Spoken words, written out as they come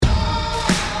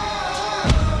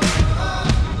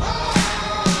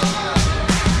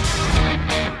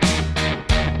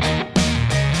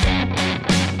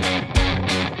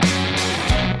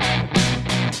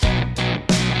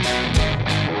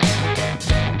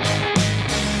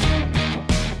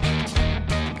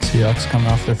Seahawks coming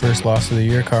off their first loss of the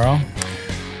year, Carl.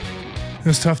 It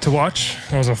was tough to watch.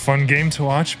 That was a fun game to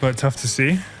watch, but tough to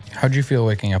see. How'd you feel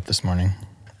waking up this morning?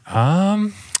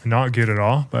 Not good at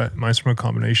all, but mine's from a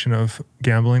combination of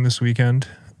gambling this weekend,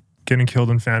 getting killed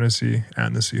in fantasy,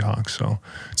 and the Seahawks. So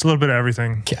it's a little bit of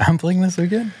everything. Gambling this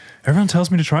weekend? Everyone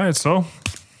tells me to try it, so.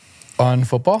 On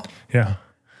football? Yeah.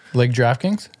 Like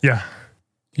DraftKings? Yeah.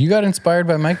 You got inspired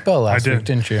by Mike Bell last week,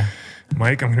 didn't you?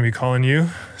 Mike, I'm going to be calling you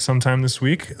sometime this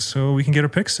week so we can get our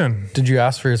picks in. Did you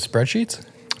ask for his spreadsheets?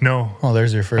 No. Well,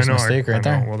 there's your first mistake right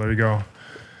there. Well, there you go.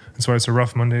 That's why it's a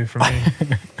rough Monday for me.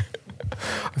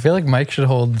 I feel like Mike should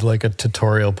hold like a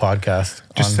tutorial podcast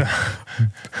Just on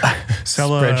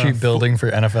sell spreadsheet building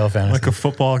for NFL fantasy. Like a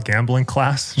football gambling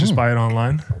class. Just buy it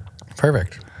online.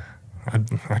 Perfect.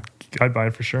 I'd buy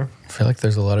it for sure. I feel like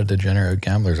there's a lot of degenerate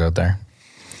gamblers out there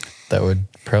that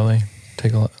would probably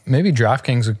take a lot. Maybe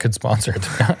DraftKings could sponsor it, to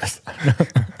be honest.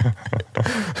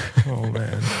 Oh,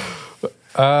 man.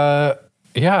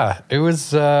 Yeah, it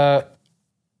was, it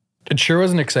sure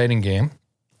was an exciting game.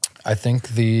 I think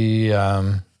the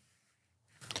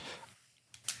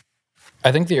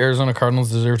Arizona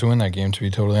Cardinals deserve to win that game, to be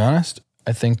totally honest.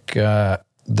 I think the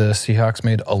Seahawks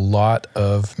made a lot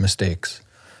of mistakes.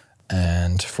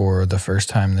 And for the first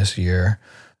time this year,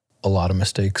 a lot of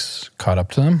mistakes caught up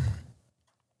to them.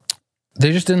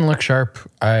 They just didn't look sharp.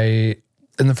 In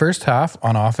the first half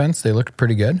on offense, they looked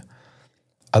pretty good.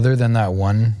 Other than that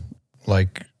one,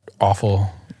 like, awful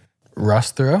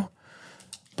Russ throw.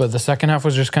 But the second half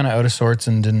was just kind of out of sorts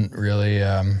and didn't really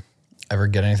ever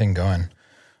get anything going.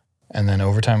 And then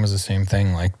overtime was the same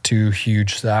thing, like 2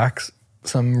 huge sacks,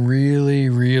 some really,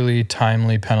 really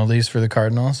timely penalties for the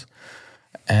Cardinals.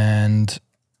 And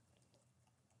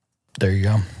there you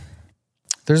go.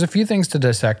 There's a few things to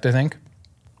dissect, I think.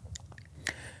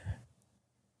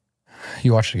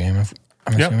 You watched the game,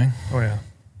 I'm assuming? Oh, yeah.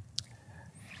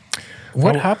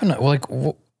 What happened? Like,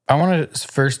 I want to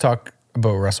first talk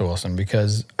about Russell Wilson,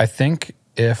 because I think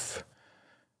if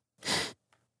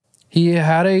he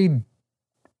had a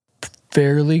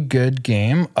fairly good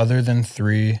game other than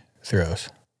 3 throws.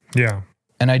 Yeah.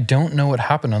 And I don't know what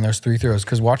happened on those 3 throws,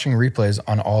 because watching replays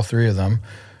on all 3 of them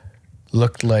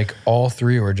looked like all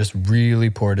 3 were just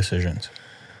really poor decisions.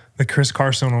 The Chris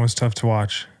Carson one was tough to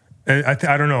watch. I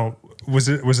don't know. Was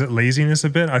it laziness a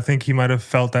bit? I think he might have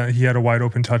felt that he had a wide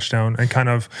open touchdown and kind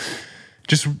of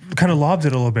lobbed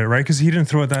it a little bit, right? Because he didn't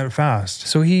throw it that fast.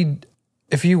 So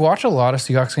if you watch a lot of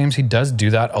Seahawks games, he does do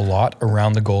that a lot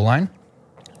around the goal line.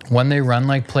 When they run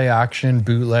like play action,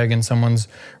 bootleg, and someone's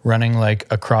running like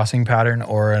a crossing pattern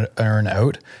or an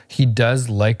out, he does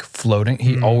like floating.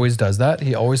 He always does that.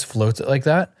 He always floats it like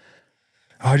that.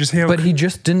 I just hate. But he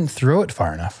just didn't throw it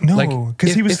far enough. No,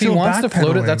 because he was still if he wants to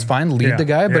float it, that's fine. Lead the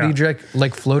guy, but he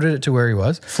like floated it to where he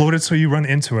was. Floated so you run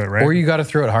into it, right? Or you got to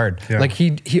throw it hard. Yeah. Like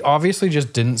he obviously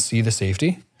just didn't see the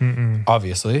safety.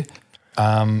 Obviously,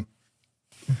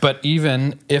 but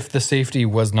even if the safety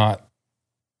was not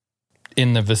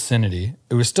in the vicinity,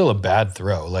 it was still a bad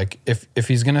throw. Like if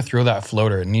he's gonna throw that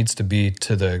floater, it needs to be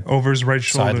to the over his right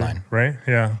shoulder, sideline, right?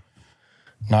 Yeah,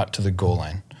 not to the goal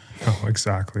line. Oh,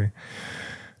 exactly.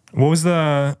 What was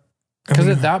the? Because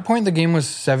at that point the game was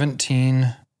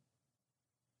 17-7.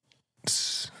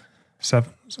 Was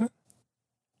it?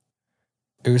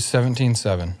 It was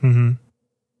 17-7.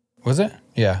 Was it?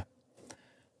 Yeah.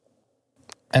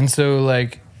 And so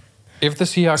like, if the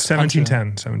Seahawks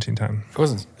 17-10. It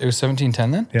wasn't. It was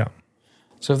 17-10 then? Yeah.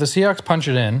 So if the Seahawks punch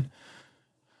it in,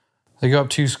 they go up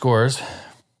 2 scores.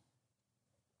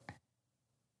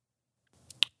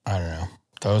 I don't know.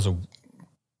 That was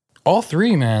all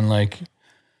 3, man. Like,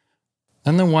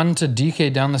 then the one to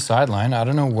DK down the sideline. I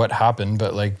don't know what happened,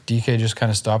 but like DK just kind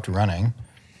of stopped running.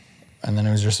 And then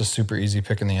it was just a super easy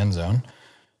pick in the end zone.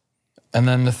 And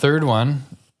then the third one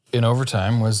in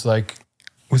overtime was like,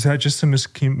 was that just a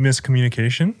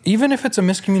miscommunication? Even if it's a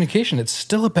miscommunication, it's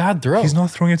still a bad throw. He's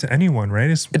not throwing it to anyone, right?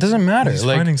 It doesn't matter. He's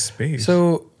finding space.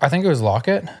 So I think it was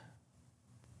Lockett.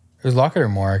 It was Lockett or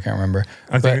Moore. I can't remember.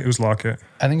 I think it was Lockett.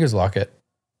 I think it was Lockett.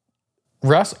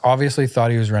 Russ obviously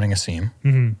thought he was running a seam,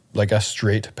 like a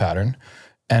straight pattern.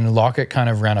 And Lockett kind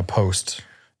of ran a post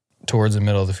towards the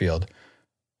middle of the field.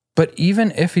 But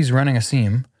even if he's running a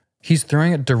seam, he's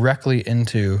throwing it directly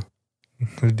into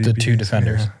the 2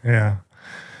 defenders. Yeah.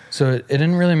 So it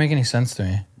didn't really make any sense to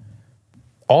me.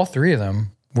 All 3 of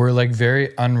them were like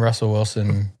very un-Russell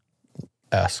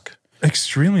Wilson-esque.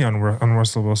 Extremely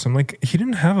un-Russell Wilson. Like, he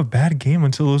didn't have a bad game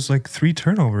until those like 3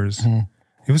 turnovers.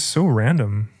 It was so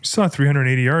random. He still had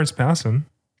 380 yards passing.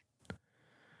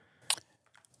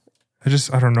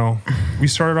 I don't know. We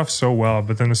started off so well,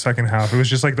 but then the second half, it was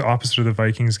just like the opposite of the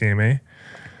Vikings game, eh?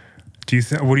 Do you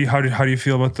think? How do you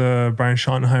feel about the Brian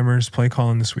Schottenheimer's play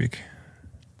calling this week?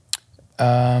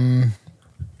 There's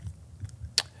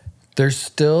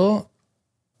still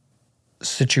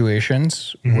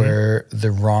situations where the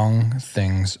wrong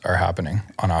things are happening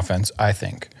on offense, I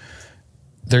think.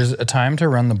 There's a time to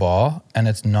run the ball, and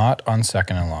it's not on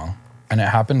second and long. And it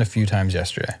happened a few times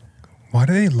yesterday. Why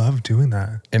do they love doing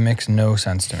that? It makes no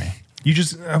sense to me. You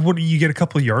just you get a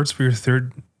couple of yards for your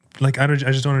third. Like I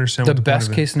just don't understand. The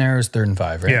best case scenario is 3rd and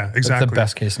 5, right? Yeah, exactly. That's the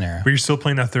best case scenario. But you're still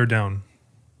playing that third down.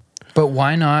 But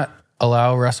why not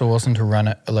allow Russell Wilson to run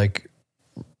a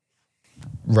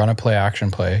play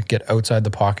action play, get outside the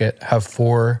pocket, have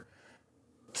four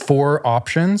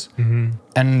options,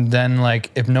 and then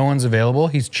like if no one's available,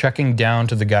 he's checking down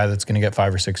to the guy that's going to get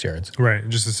 5 or 6 yards. Right,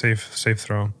 just a safe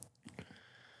throw.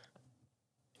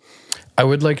 I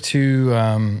would like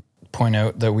to point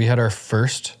out that we had our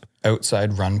first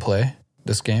outside run play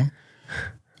this game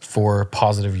for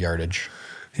positive yardage.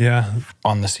 Yeah,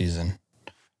 on the season.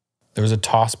 There was a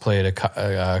toss play to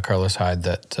Carlos Hyde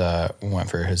that went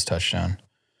for his touchdown.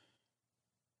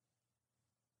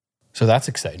 So that's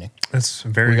exciting. That's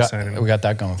very exciting. We got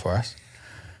that going for us.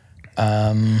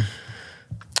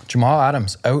 Jamal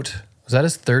Adams out. Was that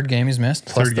his 3rd game he's missed?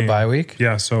 Plus the bye week?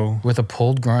 Yeah, so... With a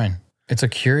pulled groin. It's a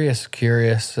curious...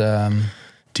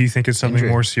 Do you think it's something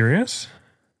more serious?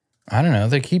 I don't know.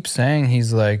 They keep saying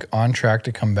he's like on track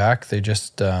to come back. They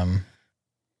just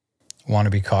want to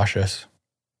be cautious.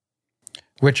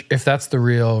 Which, if that's the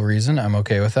real reason, I'm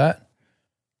okay with that.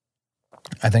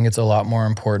 I think it's a lot more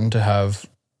important to have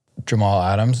Jamal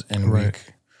Adams in week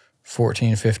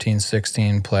 14, 15,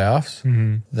 16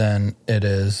 playoffs than it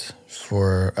is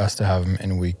for us to have him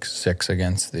in week 6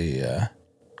 against the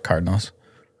Cardinals.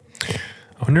 I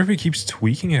wonder if he keeps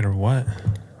tweaking it or what.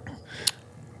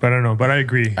 But I don't know. But I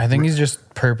agree. I think he's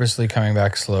just purposely coming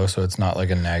back slow so it's not like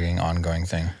a nagging, ongoing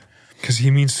thing. Because he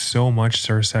means so much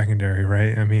to our secondary,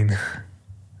 right? I mean...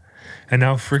 And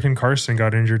now freaking Carson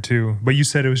got injured too. But you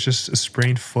said it was just a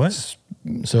sprained foot?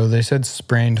 So they said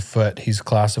sprained foot. He's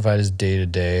classified as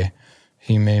day-to-day.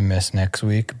 He may miss next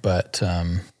week, but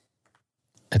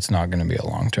it's not going to be a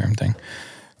long-term thing.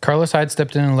 Carlos Hyde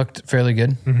stepped in and looked fairly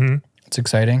good. It's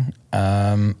exciting.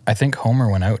 I think Homer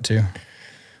went out too.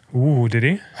 Ooh, did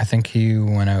he? I think he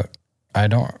went out. I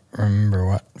don't remember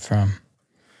what from.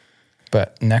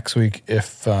 But next week,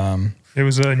 if... it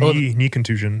was a knee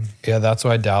contusion. Yeah, that's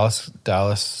why Dallas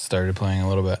started playing a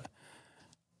little bit.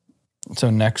 So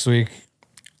next week,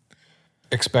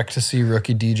 expect to see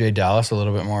rookie DJ Dallas a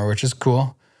little bit more, which is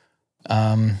cool.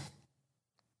 I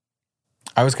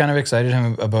was kind of excited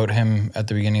about him at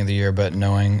the beginning of the year, but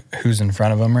knowing who's in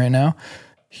front of him right now,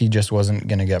 he just wasn't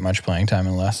going to get much playing time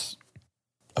unless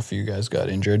a few guys got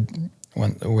injured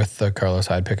with the Carlos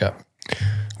Hyde pickup.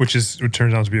 Which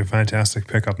turns out to be a fantastic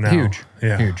pickup now. Huge.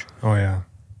 Yeah. Huge. Oh, yeah.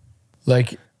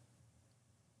 Like,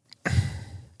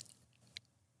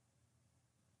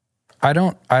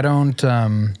 I'm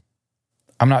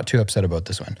not too upset about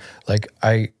this one. Like,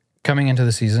 coming into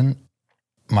the season,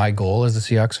 my goal as a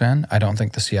Seahawks fan, I don't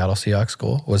think the Seattle Seahawks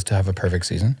goal was to have a perfect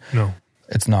season. No.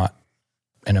 It's not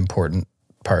an important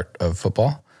part of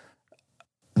football.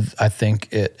 I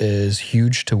think it is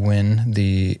huge to win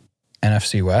the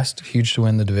NFC West, huge to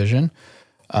win the division.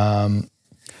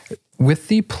 With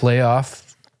the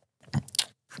playoff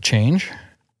change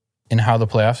in how the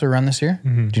playoffs are run this year,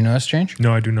 do you know this change?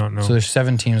 No, I do not know. So there's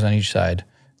 7 teams on each side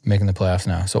making the playoffs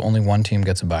now. So only one team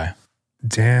gets a bye.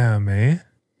 Damn, eh?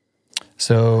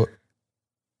 So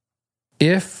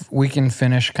if we can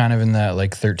finish kind of in that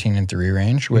like 13-3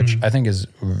 range, which I think is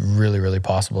really, really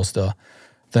possible still,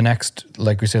 the next,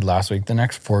 like we said last week, the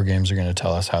next 4 games are going to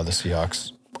tell us how the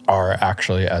Seahawks are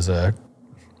actually as a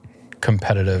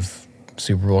competitive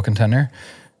Super Bowl contender.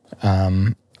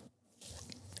 I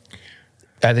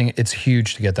think it's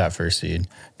huge to get that first seed,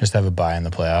 just have a bye in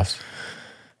the playoffs.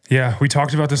 Yeah, we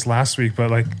talked about this last week, but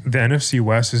like the NFC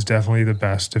West is definitely the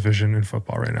best division in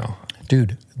football right now.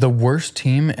 Dude, the worst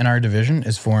team in our division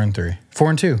is 4-3.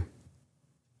 4-2.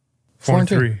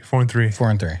 4-3. 4-3.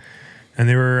 4-3. And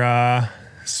they were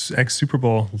ex-Super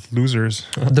Bowl losers.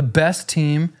 The best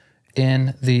team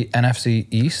in the NFC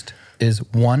East is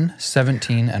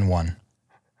 1-17-1.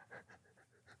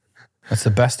 That's the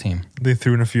best team. They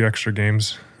threw in a few extra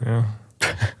games. Yeah.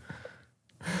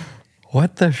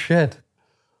 What the shit?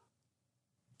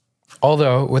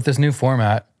 Although, with this new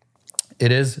format,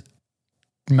 it is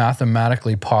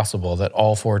mathematically possible that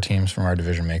all 4 teams from our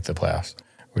division make the playoffs,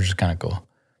 which is kind of cool.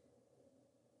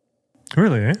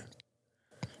 Really, eh?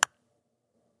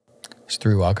 There's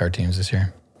 3 wildcard teams this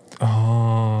year.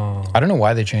 Oh. I don't know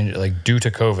why they changed it. Like, due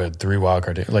to COVID, 3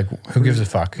 wildcard days. Like, who gives a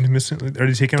fuck? Are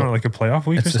they taking out like a playoff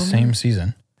week It's or the something? same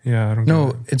season. Yeah, I don't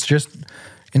No, get it. it's just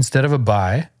instead of a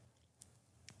bye.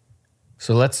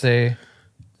 So let's say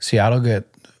Seattle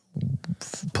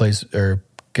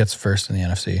gets first in the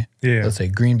NFC. Yeah. Let's say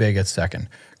Green Bay gets second.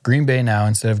 Green Bay now,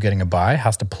 instead of getting a bye,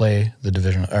 has to play the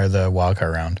division or the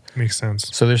wildcard round. Makes sense.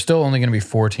 So there's still only going to be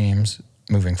 4 teams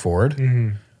moving forward.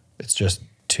 Mm-hmm. It's just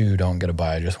 2 don't get a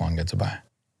bye, just 1 gets a bye.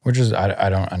 Which is, I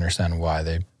don't understand why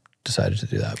they decided to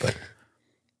do that, but.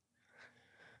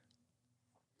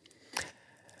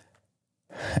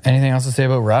 Anything else to say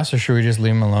about Russ, or should we just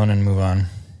leave him alone and move on?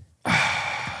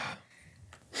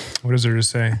 What is there to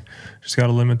say? Just got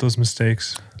to limit those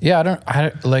mistakes. Yeah,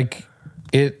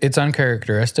 it's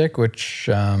uncharacteristic, which,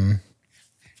 I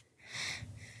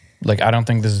don't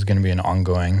think this is going to be an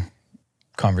ongoing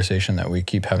conversation that we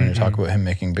keep having to talk about him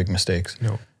making big mistakes.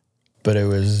 No. But it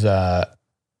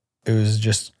was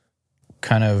just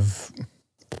kind of,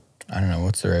 I don't know,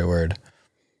 what's the right word?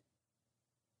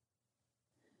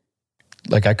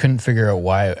 Like, I couldn't figure out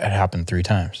why it happened 3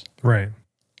 times. Right.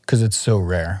 Because it's so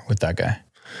rare with that guy.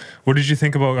 What did you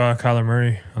think about Kyler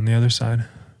Murray on the other side?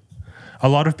 A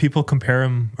lot of people compare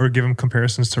him or give him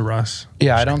comparisons to Russ.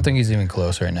 Yeah, I don't think he's even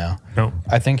close right now. No.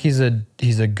 I think he's a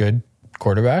good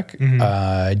quarterback. Mm-hmm.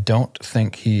 I don't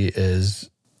think he is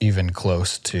even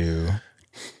close to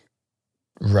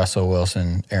Russell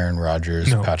Wilson, Aaron Rodgers,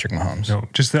 No. Patrick Mahomes. No,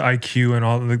 just the IQ and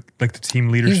all the team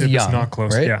leadership He's young, is not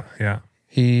close. right? Yeah.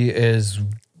 He is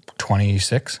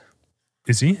 26.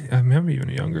 Is he? Maybe even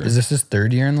younger. Is this his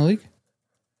 3rd year in the league?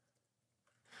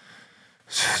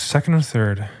 Second or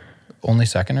third? Only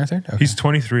 2nd or 3rd? Okay. He's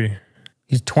 23.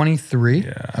 He's 23?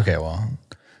 Yeah. Okay, well,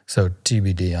 so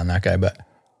TBD on that guy, but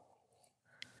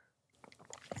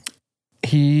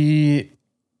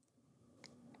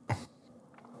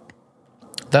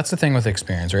that's the thing with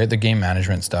experience, right? The game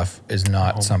management stuff is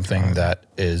not something that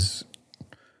is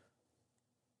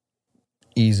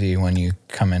easy when you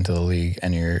come into the league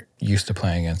and you're used to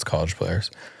playing against college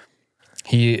players.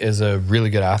 He is a really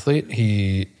good athlete.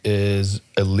 He is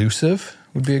elusive,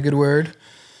 would be a good word.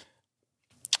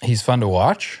 He's fun to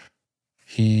watch.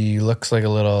 He looks like a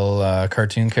little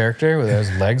cartoon character with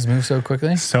his legs move so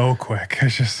quickly. So quick.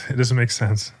 It doesn't make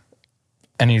sense.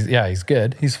 And he's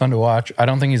good. He's fun to watch. I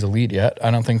don't think he's elite yet. I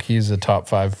don't think he's a top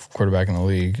 5 quarterback in the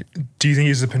league. Do you think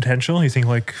he's the potential? You think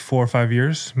like 4 or 5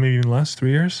 years, maybe even less, 3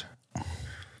 years?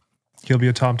 He'll be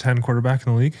a top 10 quarterback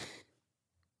in the league?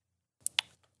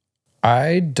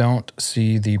 I don't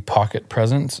see the pocket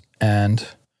presence and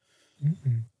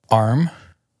arm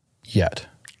yet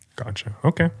Gotcha.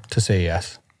 Okay. to say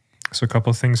yes. So a couple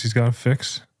of things he's got to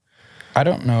fix. I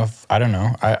don't know.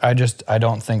 I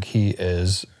don't think he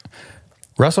is.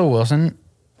 Russell Wilson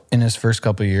in his first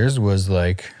couple of years was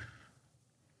like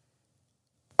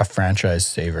a franchise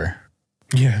saver.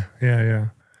 Yeah.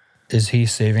 Is he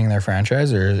saving their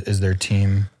franchise, or is their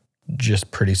team just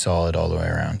pretty solid all the way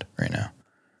around right now?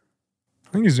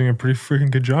 I think he's doing a pretty freaking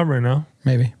good job right now.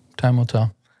 Maybe. Time will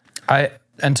tell.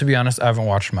 And to be honest, I haven't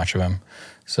watched much of him.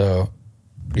 So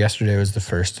yesterday was the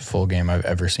first full game I've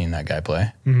ever seen that guy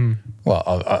play. Mm-hmm.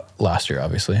 Well, last year,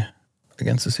 obviously,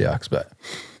 against the Seahawks, but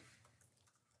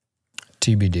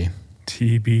TBD.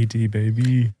 TBD,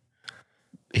 baby.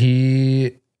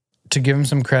 To give him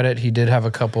some credit, he did have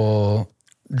a couple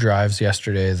drives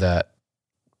yesterday that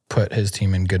put his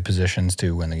team in good positions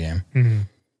to win the game,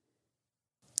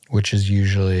 which is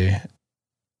usually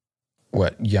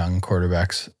what young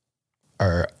quarterbacks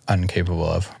are incapable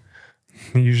of.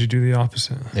 They usually do the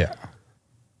opposite. Yeah.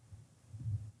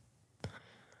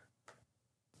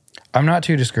 I'm not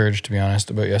too discouraged, to be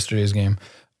honest, about yesterday's game.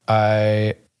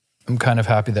 I am kind of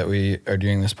happy that we are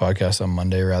doing this podcast on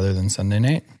Monday rather than Sunday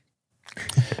night,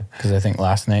 because I think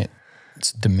last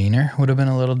night's demeanor would have been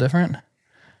a little different.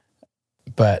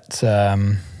 But I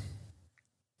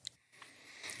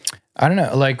don't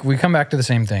know. Like, we come back to the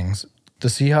same things. The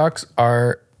Seahawks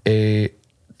are a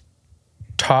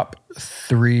top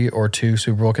 3 or 2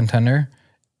 Super Bowl contender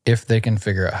if they can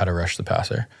figure out how to rush the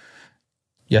passer.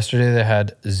 Yesterday they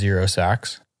had 0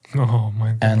 sacks. Oh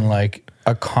my God. And like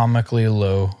a comically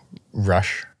low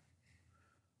rush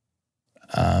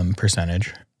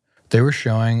percentage. They were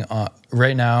showing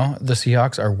right now the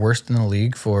Seahawks are worst in the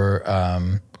league for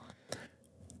I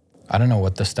don't know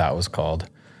what the stat was called.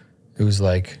 It was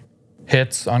like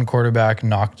hits on quarterback,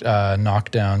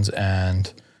 knockdowns,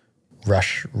 and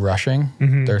rushing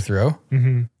their throw.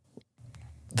 Mm-hmm.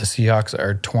 The Seahawks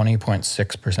are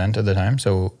 20.6% of the time.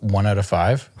 So 1 out of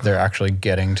 5, they're actually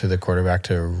getting to the quarterback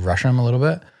to rush him a little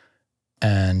bit.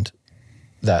 And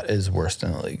that is worst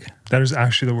in the league. That is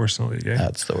actually the worst in the league. Eh?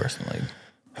 That's the worst in the league.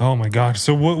 Oh my God.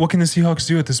 So what can the Seahawks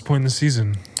do at this point in the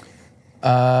season?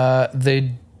 I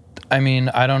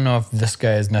don't know if this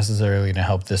guy is necessarily going to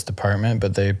help this department,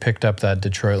 but they picked up that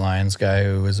Detroit Lions guy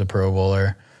who was a Pro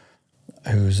Bowler,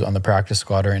 who's on the practice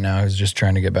squad right now, who's just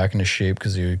trying to get back into shape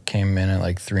because he came in at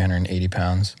like 380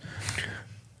 pounds.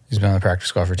 He's been on the practice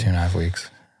squad for 2.5 weeks.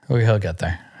 Well, he'll get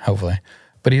there, hopefully.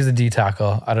 But he's a D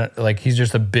tackle. He's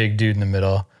just a big dude in the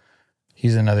middle.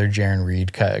 He's another Jaron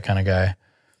Reed kind of guy.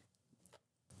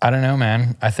 I don't know,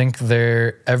 man. I think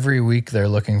every week they're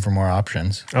looking for more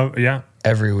options. Oh, yeah.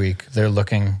 Every week they're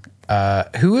looking.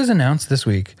 Who was announced this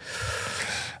week?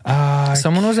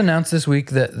 Someone was announced this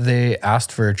week that they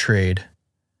asked for a trade.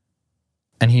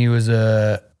 And he was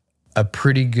a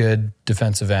pretty good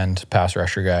defensive end pass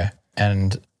rusher guy.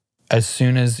 And as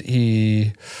soon as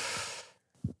he...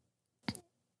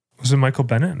 Was it Michael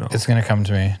Bennett? No. It's going to come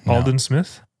to me. No. Aldon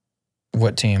Smith?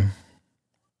 What team?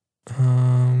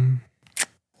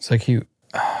 It's like he...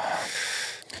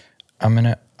 I'm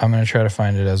gonna try to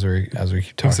find it as we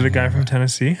keep talking. Was it a guy from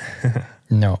Tennessee?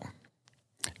 No.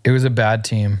 It was a bad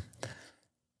team.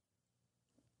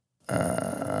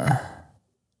 But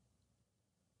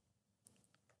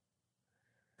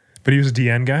he was a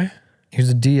DN guy? He was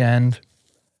a D end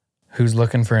who's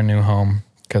looking for a new home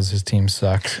because his team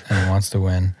sucks and he wants to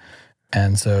win.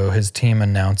 And so his team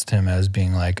announced him as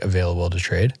being like available to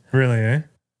trade. Really, eh?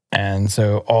 And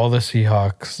so all the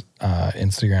Seahawks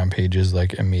Instagram pages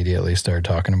like immediately started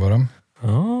talking about him.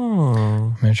 Oh.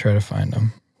 I'm going to try to find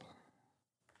him.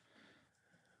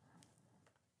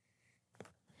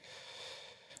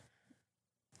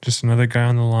 Just another guy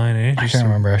on the line, eh? I can't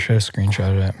remember. I should have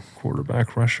screenshotted it.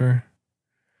 Quarterback rusher.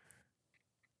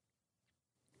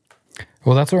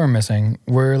 Well, that's what we're missing.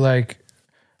 We're like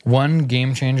one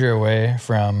game changer away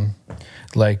from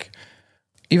like,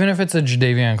 even if it's a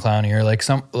Jadeveon Clowney or like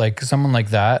someone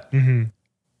like that, mm-hmm.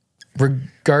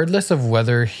 regardless of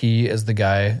whether he is the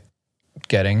guy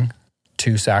getting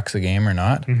 2 sacks a game or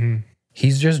not, mm-hmm.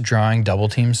 he's just drawing double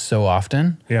teams so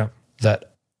often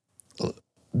that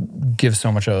gives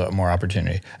so much more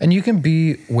opportunity. And you can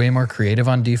be way more creative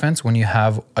on defense when you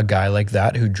have a guy like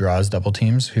that who draws double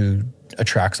teams, who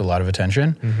attracts a lot of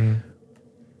attention.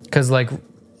 Because like,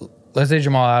 let's say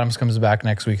Jamal Adams comes back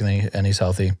next week and he's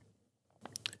healthy.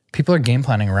 People are game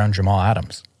planning around Jamal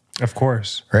Adams. Of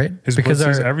course. Right? Because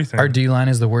everything. Our D-line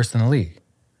is the worst in the league.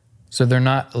 So they're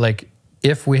not like,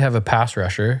 if we have a pass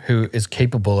rusher who is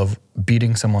capable of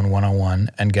beating someone one-on-one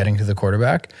and getting to the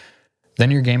quarterback,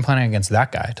 then you're game planning against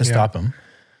that guy to stop him.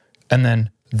 And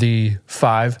then the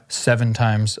 5-7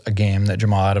 times a game that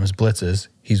Jamal Adams blitzes,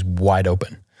 he's wide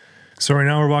open. So right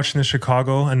now we're watching the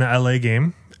Chicago and the LA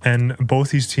game, and both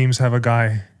these teams have a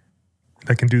guy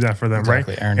that can do that for them,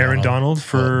 Exactly. right? Aaron Donald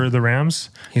for the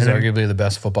Rams. He's arguably the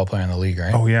best football player in the league,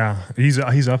 right? Oh, yeah. He's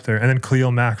up there. And then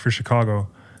Khalil Mack for Chicago.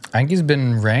 I think he's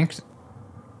been ranked,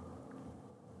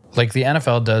 like the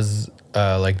NFL does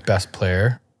like best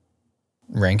player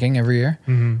ranking every year.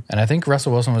 Mm-hmm. And I think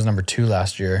Russell Wilson was number 2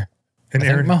 last year. And I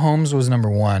think Mahomes was number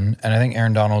 1, and I think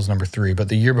Aaron Donald was number 3. But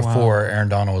the year before, Aaron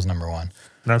Donald was number 1.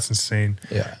 That's insane.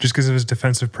 Yeah. Just because of his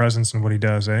defensive presence and what he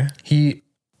does, eh?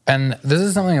 And this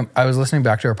is something I was listening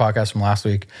back to our podcast from last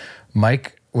week.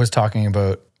 Mike was talking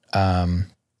about, when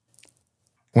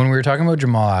we were talking about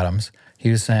Jamal Adams, he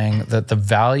was saying that the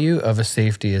value of a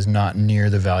safety is not near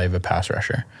the value of a pass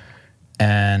rusher.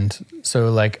 And so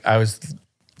like I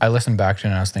listened back to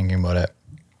it and I was thinking about it.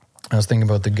 I was thinking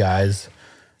about the guys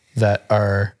that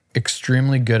are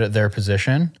extremely good at their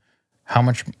position, how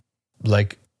much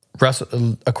like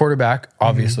a quarterback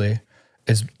obviously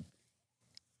is,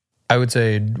 I would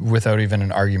say without even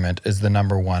an argument, is the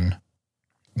number 1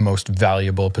 most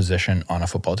valuable position on a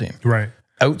football team. Right.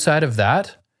 Outside of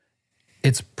that,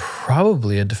 it's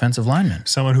probably a defensive lineman.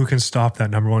 Someone who can stop that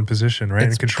number 1 position, right?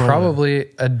 It's and control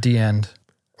probably a D end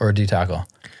or a D tackle.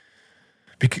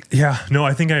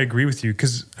 I think I agree with you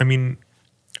because, I mean...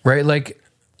 Right, like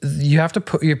you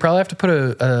probably have to put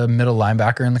a middle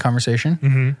linebacker in the conversation.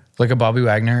 Mm-hmm. Like a Bobby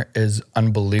Wagner is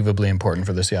unbelievably important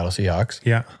for the Seattle Seahawks.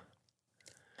 Yeah.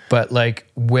 But like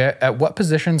at what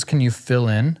positions can you fill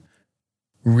in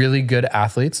really good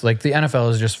athletes? Like the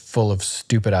NFL is just full of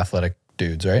stupid athletic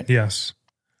dudes, right? Yes.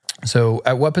 So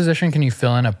at what position can you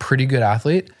fill in a pretty good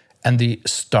athlete and the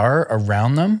star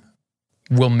around them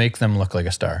will make them look like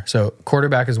a star? So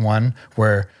quarterback is one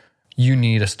where you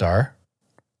need a star.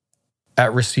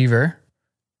 At receiver,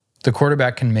 the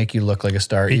quarterback can make you look like a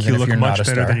star even if you're not a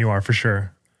star. Much better than you are, for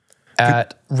sure.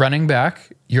 At running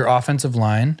back, your offensive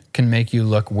line can make you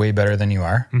look way better than you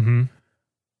are. Mm-hmm.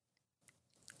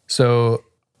 So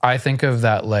I think of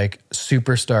that like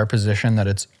superstar position that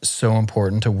it's so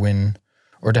important to win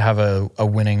or to have a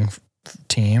winning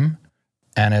team,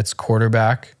 and it's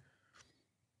quarterback,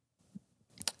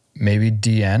 maybe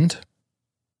D end,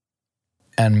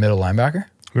 and middle linebacker.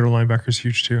 Middle linebacker's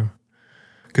huge too.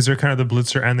 Because they're kind of the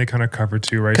blitzer and they kind of cover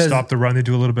too, right? Stop the run. They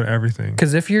do a little bit of everything.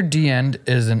 Because if your D end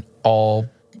is an all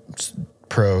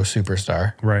pro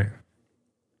superstar, right,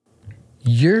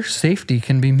 your safety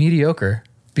can be mediocre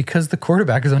because the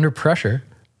quarterback is under pressure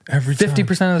every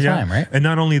 50% of the time, right? And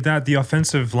not only that, the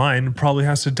offensive line probably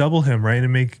has to double him, right?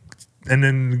 And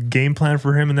then game plan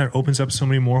for him, and that opens up so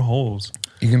many more holes.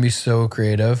 You can be so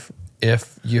creative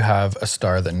if you have a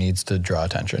star that needs to draw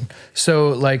attention. So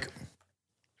like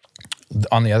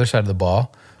on the other side of the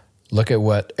ball, look at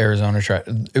what Arizona tried.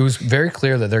 It was very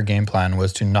clear that their game plan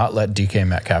was to not let DK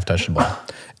Metcalf touch the ball.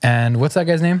 And what's that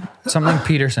guy's name? Something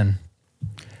Peterson.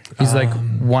 He's like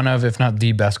one of, if not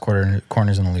the best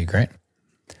corners in the league, right?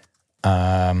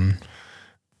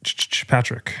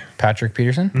 Patrick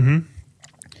Peterson? Mm-hmm.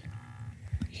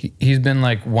 He's been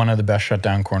like one of the best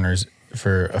shutdown corners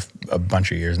for a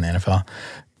bunch of years in the NFL.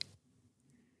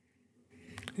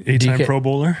 8-time Pro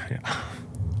Bowler. Yeah.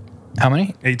 How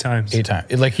many? 8 times. 8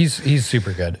 times. Like he's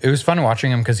super good. It was fun watching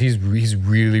him because he's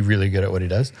really, really good at what he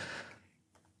does.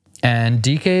 And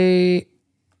DK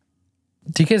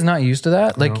is not used to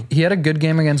that. Like he had a good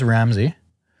game against Ramsey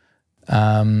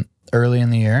early in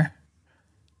the year.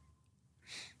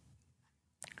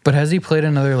 But has he played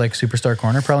another like superstar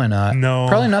corner? Probably not. No.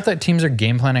 Probably not that teams are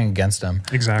game planning against him.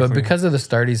 Exactly. But because of the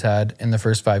start he's had in the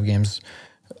first 5 games,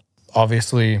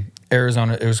 obviously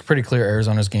Arizona, it was pretty clear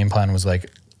Arizona's game plan was like,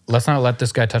 let's not let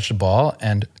this guy touch the ball,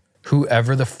 and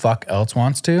whoever the fuck else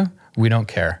wants to, we don't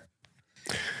care.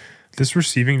 This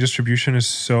receiving distribution is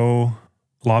so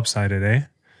lopsided, eh?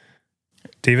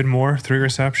 David Moore, 3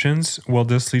 receptions. Will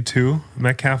Dissly, 2.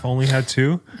 Metcalf only had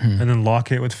 2. And then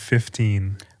Lockett with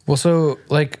 15. Well, so,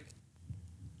 like...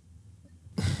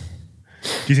 Do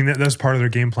you think that that's part of their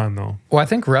game plan, though? Well, I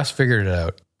think Russ figured it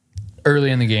out early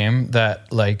in the game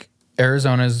that, like,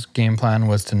 Arizona's game plan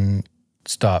was to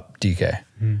stop DK.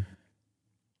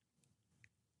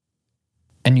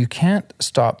 And you can't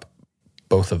stop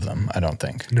both of them, I don't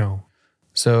think. No.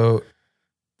 So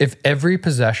if every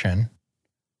possession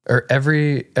or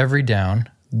every down,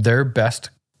 their best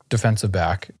defensive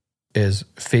back is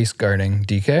face guarding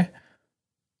DK,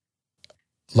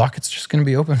 Lockett's just going to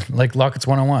be open. Like Lockett's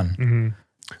one-on-one. Mm-hmm.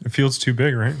 The field's too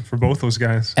big, right? For both those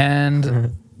guys.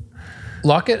 And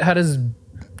Lockett had an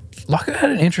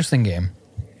interesting game.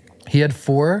 He had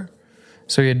 4,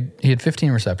 so he had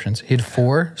 15 receptions. He had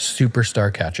 4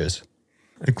 superstar catches.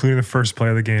 Including the first play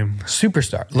of the game.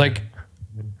 Superstar. Like,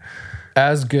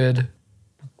 as good,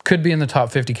 could be in the top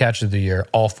 50 catches of the year,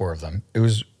 all 4 of them. It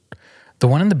was the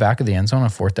one in the back of the end zone on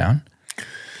 4th down.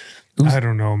 I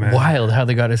don't know, man. Wild how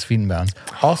they got his feet in bounds.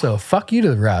 Also, fuck you to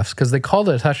the refs, because they called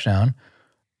it a touchdown,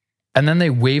 and then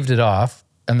they waved it off,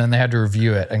 and then they had to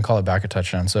review it and call it back a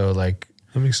touchdown. So, like...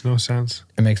 That makes no sense.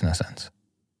 It makes no sense.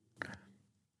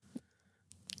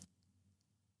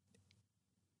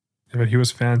 Yeah, but he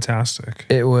was fantastic.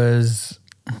 It was...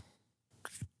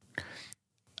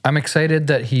 I'm excited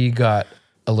that he got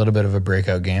a little bit of a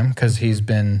breakout game because he's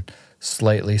been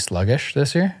slightly sluggish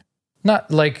this year.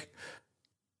 Not like...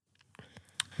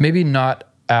 Maybe not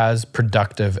as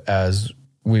productive as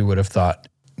we would have thought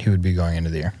he would be going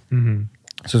into the year. Mm-hmm.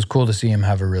 So it's cool to see him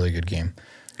have a really good game.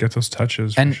 Get those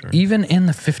touches, and for sure. Even in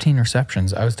the 15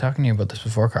 receptions, I was talking to you about this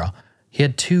before, Carl, he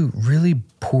had 2 really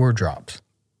poor drops.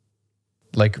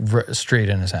 Like straight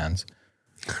in his hands.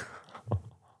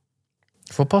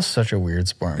 Football's such a weird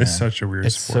sport, man. It's such a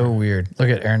weird sport. It's so weird.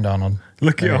 Look at Aaron Donald.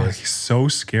 Look at him. He's so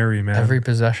scary, man. Every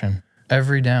possession.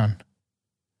 Every down.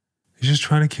 He's just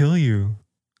trying to kill you.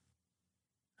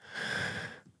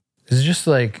 It's just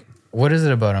like, what is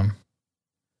it about him?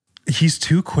 He's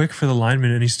too quick for the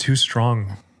lineman and he's too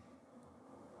strong.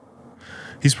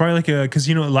 He's probably like because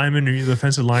linemen, the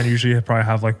offensive line usually probably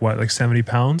have like 70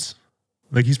 pounds.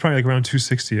 Like he's probably like around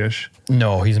 260-ish.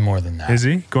 No, he's more than that. Is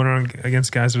he? Going around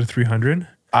against guys that are 300?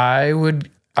 I'm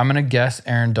going to guess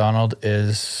Aaron Donald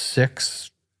is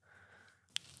 6'3".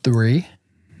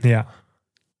 Yeah.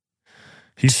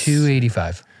 He's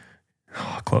 285.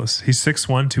 Oh, close. He's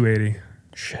 6'1", 280.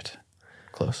 Shit.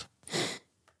 Close.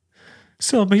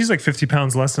 Still, but he's like 50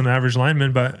 pounds less than an average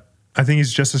lineman, but I think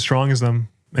he's just as strong as them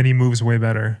and he moves way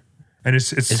better. And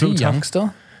it's is so he tough. young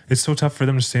still? It's so tough for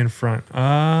them to stay in front.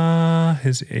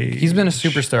 His age. He's been a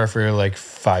superstar for like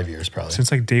 5 years probably.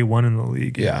 Since like day 1 in the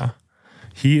league. Yeah.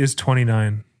 He is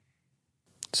 29.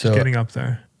 So He's getting up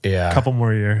there. Yeah. A couple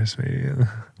more years, maybe.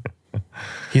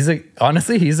 He's a guy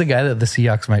that the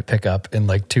Seahawks might pick up in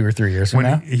like 2 or 3 years from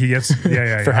When now he gets,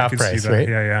 yeah, for I half could see price, that. right?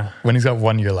 Yeah. when he's got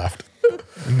 1 year left.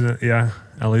 Yeah.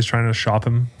 LA's trying to shop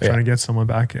him, trying to get someone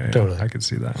back. Yeah, Totally. I could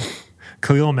see that.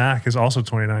 Khalil Mack is also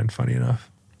 29, funny enough.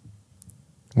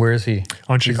 Where is he?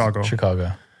 On Chicago.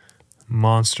 Chicago.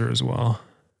 Monster as well.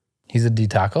 He's a D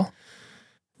tackle?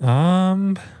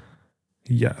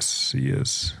 Yes, he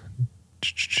is.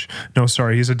 No,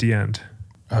 sorry, he's a D end.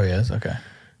 Oh, he is? Okay.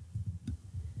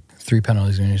 3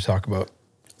 penalties we need to talk about.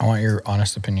 I want your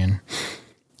honest opinion.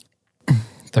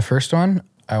 The first one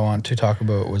I want to talk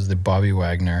about was the Bobby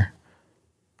Wagner.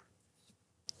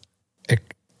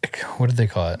 What did they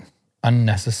call it?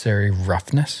 Unnecessary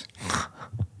roughness?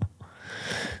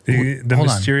 The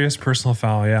mysterious personal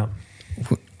foul, yeah.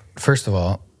 First of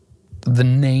all, the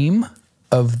name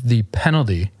of the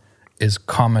penalty is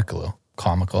comical.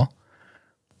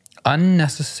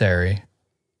 Unnecessary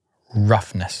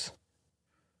roughness.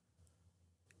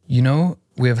 You know,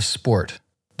 we have a sport.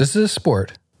 This is a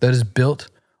sport that is built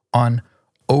on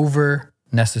over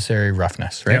necessary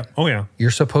roughness, right? Yeah. Oh, yeah.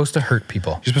 You're supposed to hurt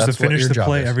people. You're supposed That's to what finish your the job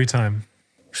play is. every time.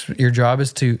 Your job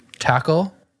is to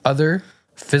tackle other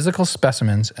physical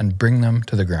specimens and bring them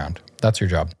to the ground. That's your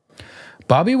job.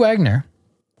 Bobby Wagner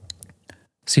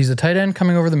sees a tight end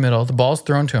coming over the middle, the ball's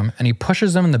thrown to him, and he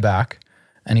pushes him in the back,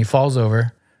 and he falls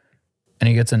over, and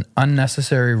he gets an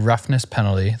unnecessary roughness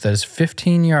penalty that is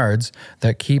 15 yards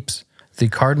that keeps the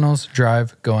Cardinals'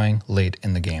 drive going late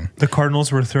in the game. The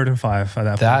Cardinals were 3rd and 5 at that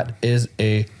point. That is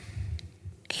a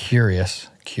curious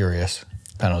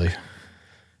penalty.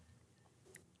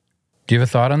 Do you have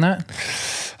a thought on that?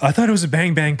 I thought it was a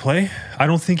bang play. I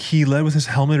don't think he led with his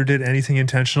helmet or did anything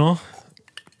intentional.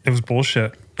 It was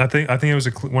bullshit. I think it was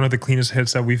one of the cleanest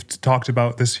hits that we've talked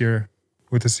about this year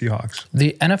with the Seahawks.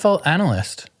 The NFL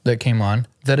analyst that came on,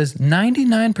 that is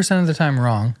 99% of the time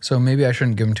wrong, so maybe I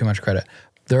shouldn't give him too much credit.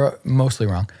 They're mostly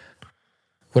wrong.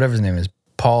 Whatever his name is,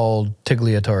 Paul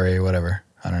Tigliatore, whatever.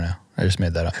 I don't know. I just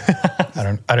made that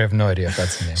up. I have no idea if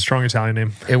that's the name. Strong Italian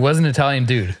name. It was an Italian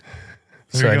dude.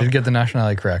 So I go. did get the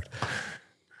nationality correct.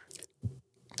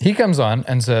 He comes on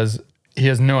and says he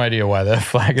has no idea why the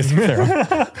flag is thrown.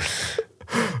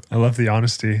 I love the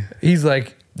honesty. He's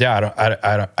like, yeah,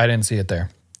 I didn't see it there.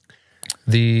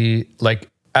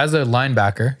 As a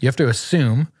linebacker, you have to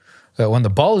assume that when the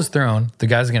ball is thrown, the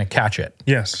guy's going to catch it.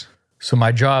 Yes. So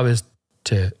my job is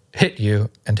to hit you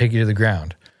and take you to the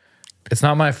ground. It's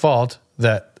not my fault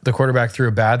that the quarterback threw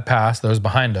a bad pass that was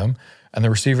behind him and the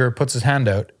receiver puts his hand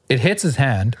out. It hits his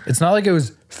hand. It's not like it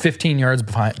was 15 yards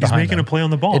behind He's making him. a play on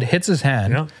the ball. It hits his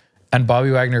hand, Yeah. and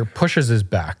Bobby Wagner pushes his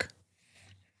back.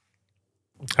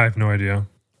 I have no idea.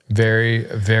 Very,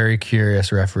 very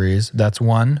curious referees. That's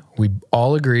one. We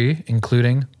all agree,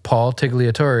 including Paul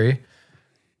Tigliatore.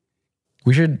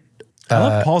 We should I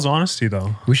love Paul's honesty,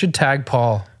 though. we should tag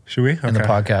Paul Should we? in the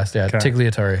podcast. Yeah, Okay.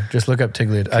 Tigliatore. Just look up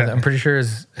Tigliatore. Okay. I'm pretty sure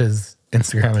his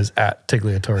Instagram is at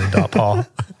Tigliatore.paul.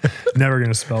 Never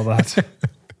going to spell that.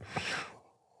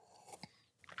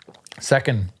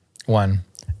 Second one,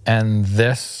 and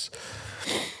this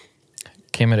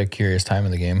came at a curious time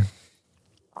in the game.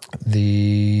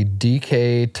 The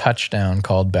DK touchdown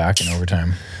called back in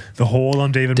overtime. The hold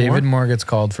on David Moore. David Moore gets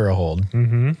called for a hold.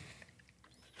 Mm-hmm.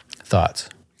 Thoughts?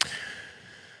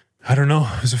 I don't know.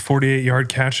 It was a 48-yard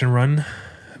catch and run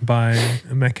by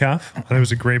Metcalf. I thought it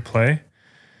was a great play.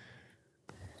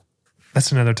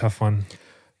 That's another tough one.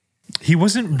 He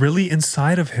wasn't really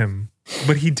inside of him,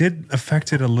 but he did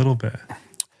affect it a little bit.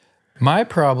 My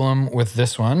problem with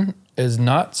this one is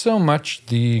not so much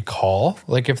the call.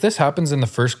 Like if this happens in the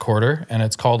first quarter and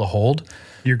it's called a hold,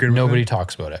 You're good with nobody it?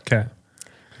 talks about it. Okay.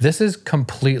 This is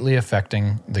completely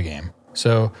affecting the game.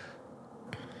 So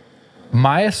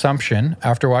my assumption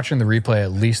after watching the replay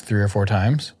at least 3 or 4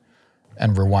 times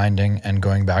and rewinding and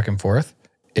going back and forth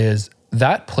is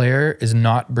that player is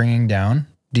not bringing down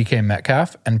DK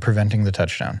Metcalf and preventing the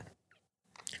touchdown.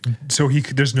 So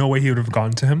there's no way he would have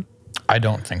gotten to him? I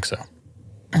don't think so.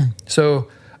 So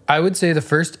I would say the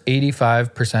first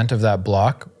 85% of that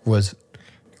block was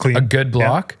Clean. a good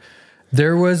block.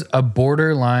 There was a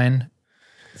borderline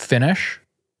finish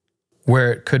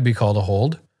where it could be called a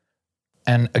hold.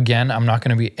 And again, I'm not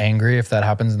going to be angry if that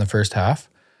happens in the first half.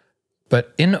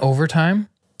 But in overtime,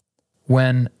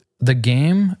 when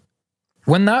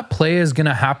that play is going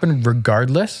to happen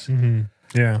regardless,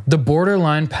 Yeah. the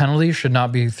borderline penalty should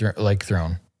not be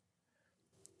thrown.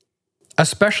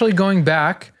 Especially going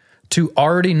back to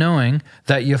already knowing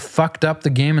that you fucked up the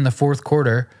game in the fourth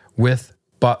quarter with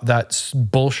that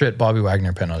bullshit Bobby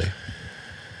Wagner penalty.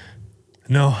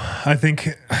 No, I think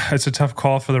it's a tough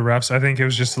call for the refs. I think it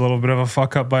was just a little bit of a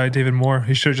fuck up by David Moore.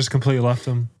 He should have just completely left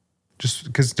him. Just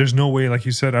because there's no way, like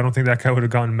you said, I don't think that guy would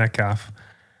have gotten Metcalf.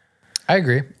 I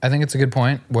agree. I think it's a good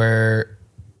point where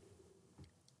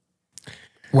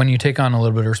when you take on a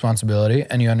little bit of responsibility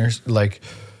and you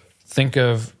think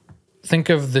of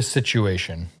the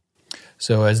situation.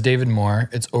 So as David Moore,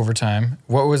 it's overtime.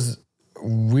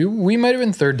 We might have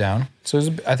been third down. So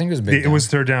I think it was a big down. It was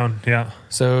third down, yeah.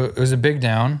 So it was a big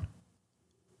down.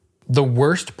 The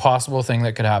worst possible thing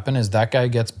that could happen is that guy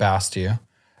gets past you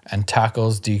and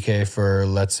tackles DK for,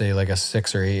 let's say, like a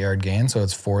 6 or 8 yard gain. So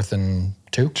it's 4th and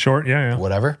 2. Short, yeah.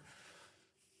 Whatever.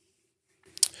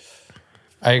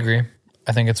 I agree.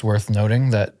 I think it's worth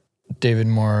noting that David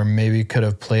Moore maybe could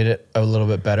have played it a little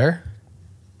bit better.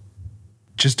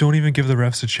 Just don't even give the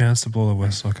refs a chance to blow the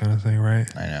whistle, kind of thing, right?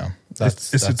 I know.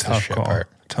 It's a tough call. Part.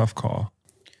 Tough call.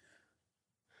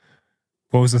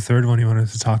 What was the third one you wanted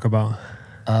to talk about?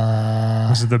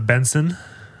 Was it the Benson?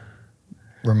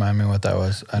 Remind me what that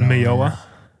was. I don't Mayowa.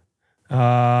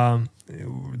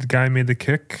 The guy made the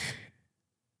kick.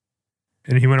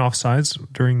 And he went offsides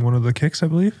during one of the kicks, I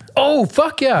believe. Oh,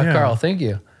 fuck yeah, Carl. Thank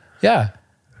you. Yeah.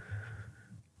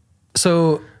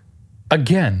 So,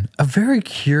 again, a very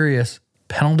curious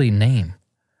penalty name.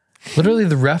 Literally,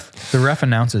 the ref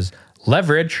announces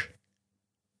leverage.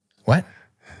 What?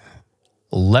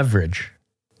 Leverage.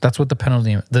 That's what the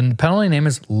penalty name. The penalty name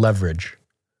is leverage.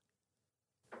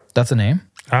 That's a name?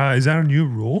 Is that a new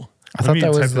rule? I thought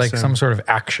that was like some sort of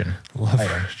action.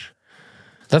 Leverage.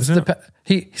 That's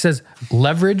he says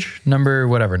leverage number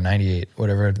whatever 98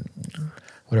 whatever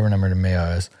number to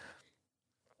Mayo is.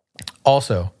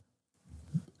 Also,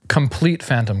 complete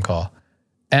phantom call,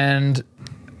 and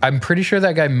I'm pretty sure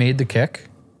that guy made the kick.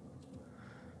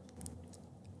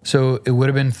 So it would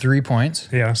have been 3 points.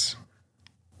 Yes.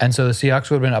 And so the Seahawks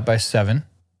would have been up by 7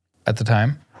 at the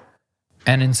time.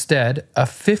 And instead, a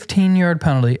 15-yard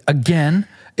penalty, again,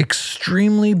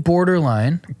 extremely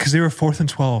borderline. Because they were 4th and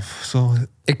 12. So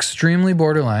extremely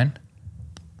borderline.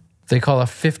 They call a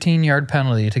 15-yard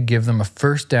penalty to give them a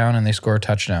first down and they score a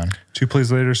touchdown. 2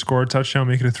 plays later, score a touchdown,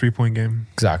 make it a 3-point game.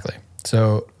 Exactly.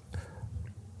 So,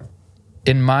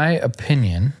 in my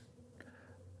opinion,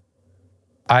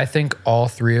 I think all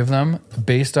 3 of them,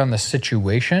 based on the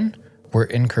situation, were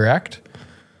incorrect.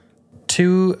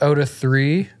 2 out of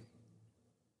 3.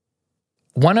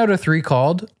 1 out of 3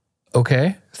 called.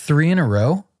 Okay. 3 in a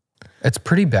row. It's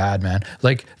pretty bad, man.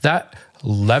 Like that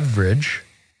leverage,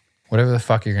 whatever the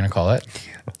fuck you're going to call it.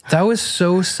 That was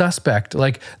so suspect.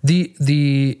 Like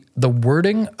the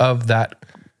wording of that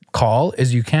call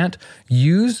is you can't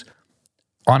use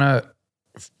on a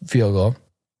field goal.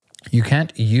 You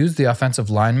can't use the offensive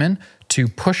lineman to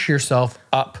push yourself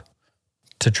up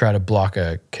to try to block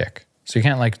a kick. So you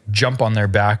can't like jump on their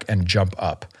back and jump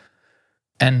up.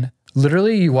 And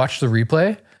literally you watch the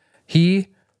replay, he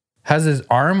has his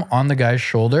arm on the guy's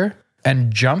shoulder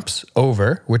and jumps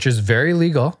over, which is very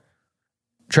legal.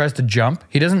 Tries to jump.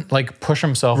 He doesn't like push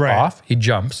himself off. He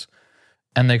jumps.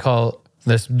 And they call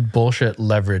this bullshit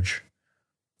leverage.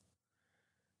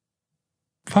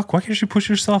 Fuck, why can't you push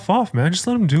yourself off, man? Just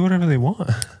let them do whatever they want.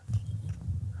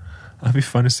 That'd be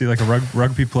fun to see like a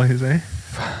rugby plays, eh?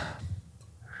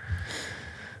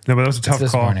 No, but that was a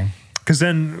tough call. Because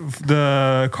then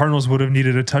the Cardinals would have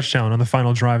needed a touchdown on the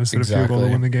final drive instead of field goal to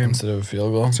win the game. Instead of a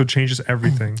field goal. So it changes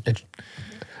everything.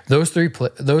 Those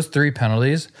three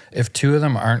penalties, if 2 of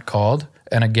them aren't called,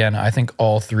 and again, I think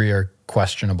all 3 are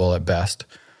questionable at best.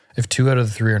 If 2 out of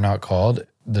the 3 are not called,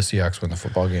 the Seahawks win the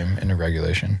football game in a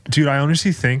regulation. Dude, I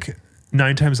honestly think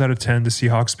 9 times out of 10, the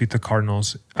Seahawks beat the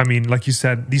Cardinals. I mean, like you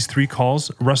said, these 3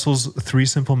 calls, Russell's 3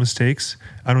 simple mistakes,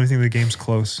 I don't think the game's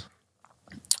close.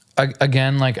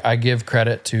 Again, like I give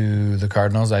credit to the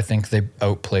Cardinals. I think they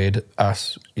outplayed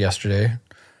us yesterday.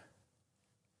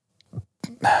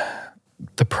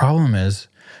 The problem is,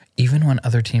 even when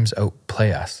other teams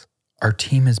outplay us, our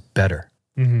team is better.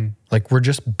 Mm-hmm. Like we're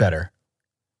just better.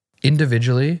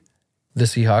 Individually, the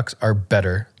Seahawks are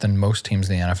better than most teams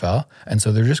in the NFL. And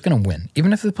so they're just going to win.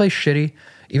 Even if they play shitty,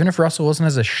 even if Russell Wilson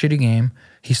has a shitty game,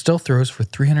 he still throws for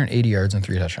 380 yards and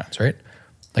 3 touchdowns, right?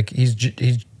 Like he's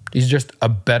just a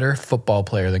better football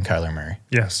player than Kyler Murray.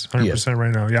 Yes, 100%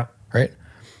 right now, yeah. Right?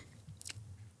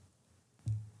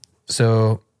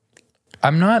 So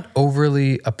I'm not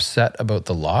overly upset about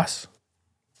the loss.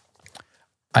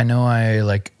 I know I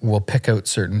will pick out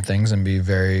certain things and be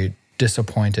very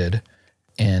disappointed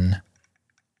in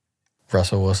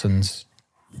Russell Wilson's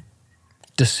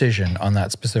decision on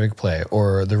that specific play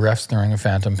or the refs throwing a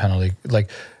phantom penalty.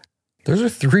 Like Those are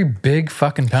 3 big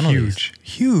fucking penalties.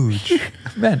 Huge.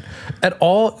 Man, at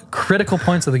all critical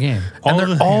points of the game. And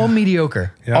they're all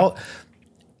mediocre. Yeah.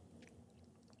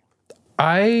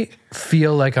 I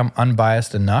feel like I'm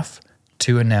unbiased enough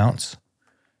to announce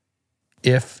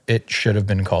if it should have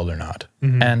been called or not.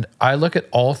 And I look at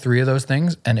all 3 of those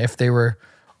things, and if they were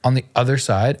on the other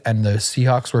side and the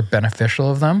Seahawks were beneficial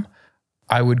of them,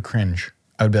 I would cringe.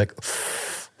 I would be like,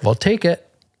 well, take it.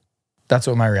 That's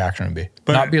what my reaction would be.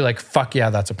 But not be like, fuck yeah,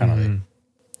 that's a penalty.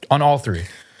 On all 3.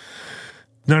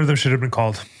 None of them should have been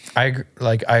called. I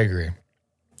agree.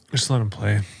 Just let them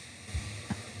play.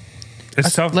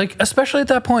 It's tough. Like, especially at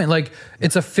that point, like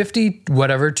it's a 50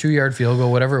 whatever 2-yard field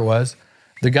goal, whatever it was.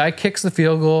 The guy kicks the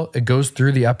field goal. It goes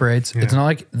through the uprights. Yeah. It's not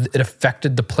like it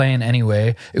affected the play in any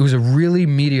way. It was a really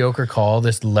mediocre call,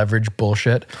 this leverage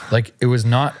bullshit. Like, it was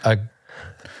not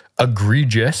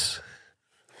egregious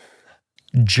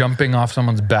jumping off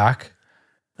someone's back.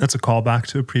 That's a callback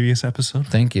to a previous episode.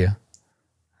 Thank you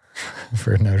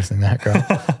for noticing that, girl.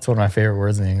 It's one of my favorite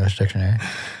words in the English dictionary.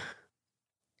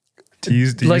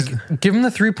 Give them the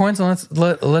 3 points and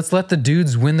let's let the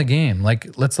dudes win the game.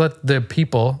 Like, let's let the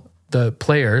people, the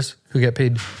players who get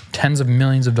paid tens of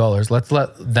millions of dollars, let's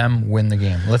let them win the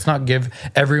game. Let's not give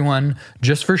everyone,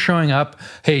 just for showing up,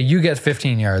 hey, you get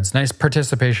 15 yards. Nice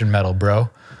participation medal,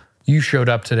 bro. You showed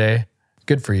up today.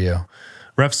 Good for you.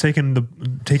 Refs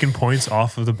taking points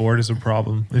off of the board is a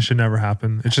problem. It should never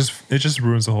happen. It just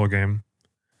ruins the whole game.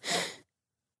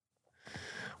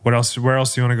 What else? Where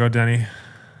else do you want to go, Denny?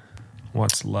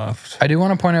 What's left? I do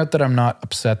want to point out that I'm not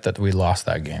upset that we lost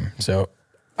that game. So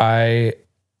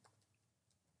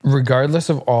regardless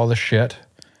of all the shit,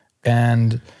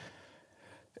 and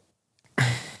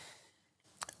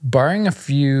barring a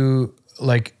few,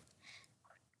 like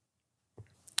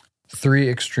 3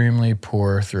 extremely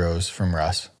poor throws from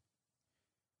Russ,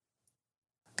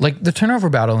 like the turnover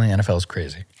battle in the NFL is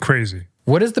crazy. Crazy.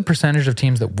 What is the percentage of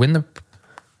teams that win the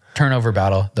turnover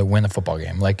battle that win the football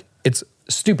game? Like, it's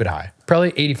stupid high.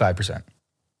 Probably 85%.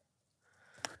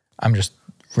 I'm just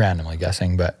randomly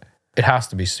guessing, but it has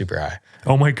to be super high.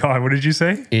 Oh my God, what did you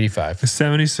say? 85.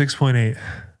 76.8.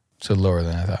 So lower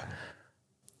than I thought.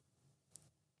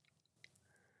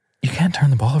 You can't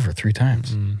turn the ball over 3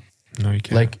 times. No, you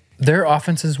can't. Like, their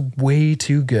offense is way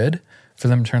too good for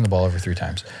them to turn the ball over 3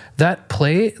 times. That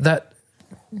play,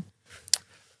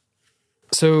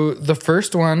 so the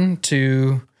first one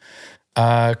to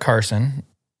Carson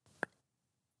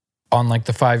on like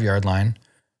the 5-yard line,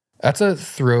 that's a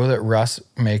throw that Russ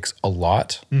makes a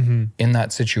lot in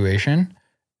that situation.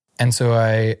 And so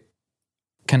I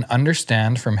can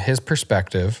understand from his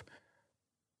perspective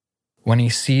when he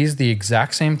sees the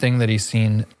exact same thing that he's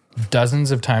seen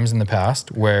dozens of times in the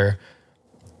past, where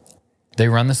they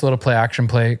run this little play action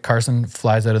play, Carson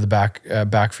flies out of the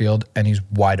backfield and he's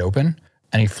wide open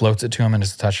and he floats it to him and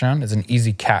it's a touchdown. It's an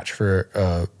easy catch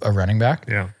for a running back.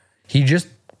 Yeah. He just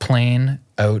plain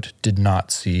out did not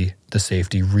see the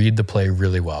safety read the play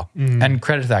really well. And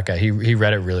credit to that guy. He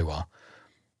read it really well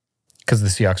because the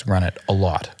Seahawks run it a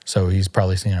lot. So he's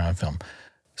probably seen it on film.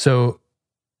 So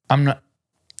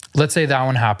let's say that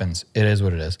one happens. It is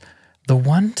what it is. The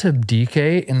one to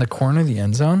DK in the corner of the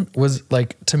end zone was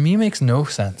like, to me, makes no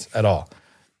sense at all.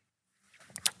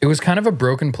 It was kind of a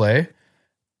broken play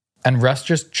and Russ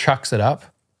just chucks it up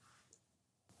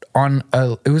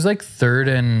it was like 3rd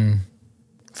and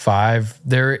 5.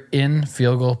 They're in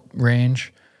field goal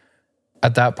range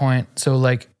at that point. So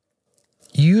like,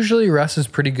 usually Russ is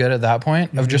pretty good at that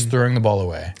point of just throwing the ball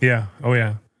away. Yeah. Oh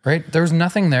yeah. Right? There was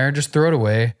nothing there. Just throw it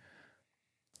away.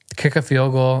 Kick a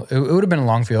field goal. It would have been a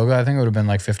long field goal. I think it would have been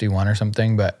like 51 or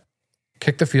something, but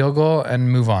kick the field goal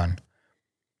and move on.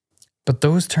 But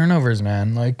those turnovers,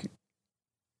 man, like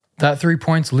that 3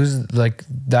 points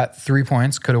that 3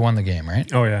 points could have won the game,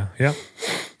 right? Oh yeah. Yeah.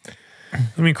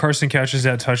 I mean, Carson catches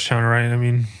that touchdown, right? I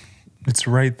mean, it's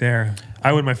right there.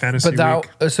 I would my fantasy week.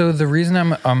 So the reason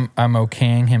I'm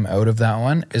okaying him out of that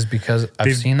one is because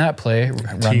I've seen that play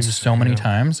run so many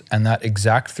times, and that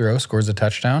exact throw scores a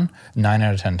touchdown 9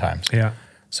 out of 10 times. Yeah.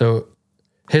 So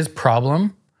his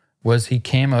problem was he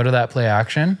came out of that play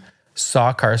action,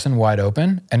 saw Carson wide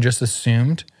open, and just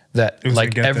assumed that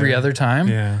like every other time,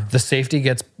 the safety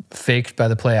gets faked by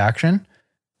the play action,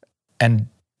 and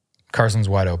Carson's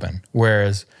wide open.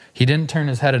 Whereas he didn't turn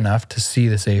his head enough to see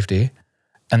the safety,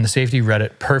 and the safety read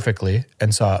it perfectly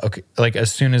and saw, okay, like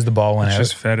as soon as the ball went out,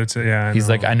 just fed it to, he's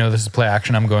like, I know this is play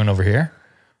action. I'm going over here.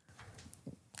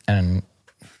 And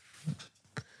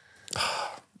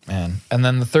man. And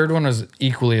then the third one was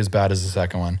equally as bad as the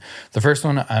second one. The first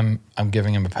one, I'm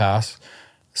giving him a pass.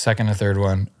 Second and third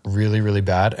one, really, really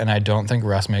bad. And I don't think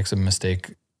Russ makes a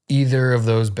mistake either of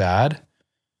those bad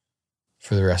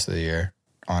for the rest of the year,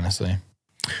 honestly.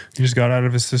 He just got out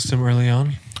of his system early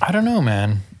on. I don't know,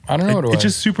 man. I don't know what it was. It's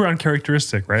just super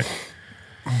uncharacteristic, right?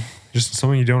 Just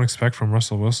something you don't expect from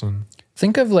Russell Wilson.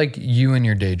 Think of like you in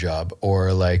your day job,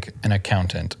 or like an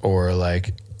accountant, or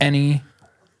like any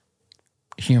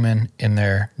human in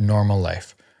their normal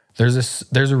life. There's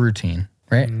a routine,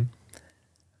 right? Mm-hmm.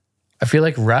 I feel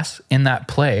like Russ in that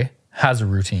play has a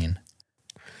routine.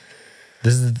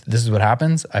 This is what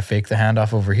happens. I fake the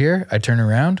handoff over here. I turn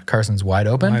around. Carson's wide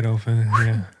open. Wide open,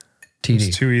 yeah. TD.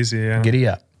 It's too easy, yeah. Giddy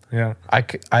up. Yeah.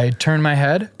 I turn my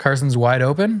head. Carson's wide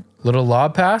open. Little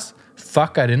lob pass.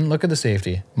 Fuck, I didn't look at the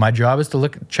safety. My job is to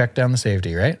check down the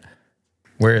safety, right?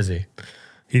 Where is he?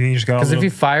 He just got because if he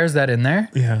fires that in there,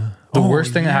 the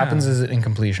worst thing that happens is an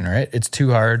incompletion, right? It's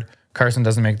too hard. Carson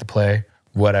doesn't make the play.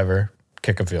 Whatever.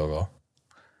 Kick a field goal.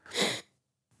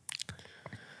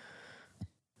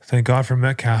 Thank God for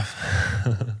Metcalf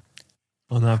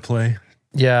on that play.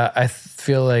 Yeah, I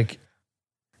feel like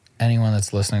anyone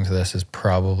that's listening to this is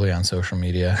probably on social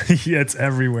media. Yeah, it's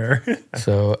everywhere.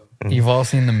 So you've all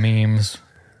seen the memes.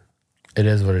 It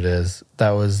is what it is.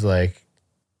 That was like,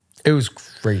 it was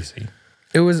crazy.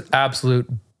 It was absolute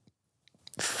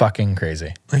fucking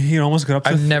crazy. He almost got up to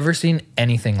I've never seen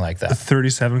anything like that.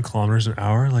 37 kilometers an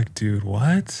hour. Like, dude,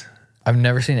 what? I've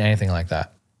never seen anything like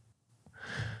that.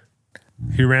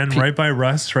 He ran right by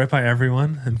Russ, right by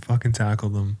everyone, and fucking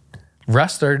tackled them.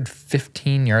 Russ started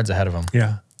 15 yards ahead of him.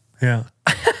 Yeah. Yeah.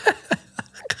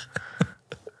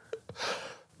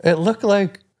 It looked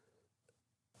like,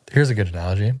 here's a good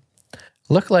analogy.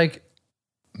 Looked like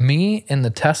me in the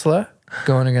Tesla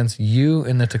going against you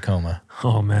in the Tacoma.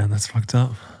 Oh man, that's fucked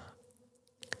up.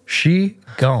 She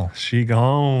gone. She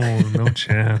gone. No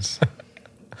chance.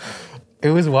 It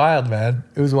was wild, man.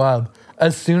 It was wild.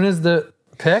 As soon as the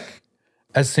pick,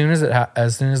 as soon as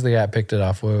the guy picked it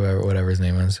off, whatever his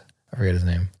name is, I forget his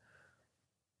name.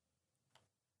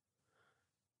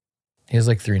 He has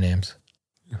like 3 names.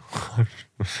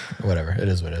 Whatever. It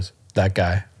is what it is. That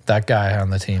guy on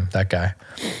the team, that guy.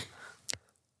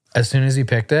 As soon as he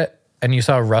picked it, and you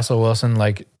saw Russell Wilson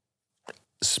like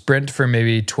sprint for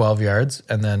maybe 12 yards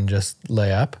and then just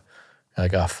lay up, you're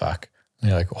like, oh, fuck. And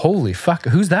you're like, holy fuck,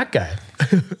 who's that guy?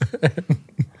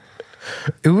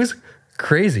 It was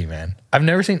crazy, man. I've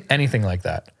never seen anything like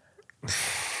that.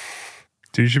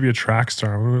 Dude, you should be a track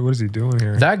star. What is he doing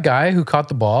here? That guy who caught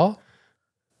the ball,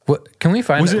 what can we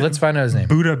find? Let's find out his name.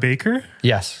 Buda Baker?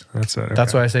 Yes. That's it. Okay.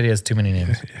 That's why I said he has too many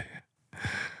names.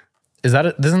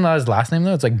 Isn't that his last name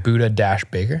though? It's like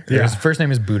Buda-Baker? Yeah. His first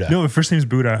name is Buda. No, his first name is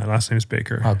Buda and last name is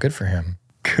Baker. Oh, good for him.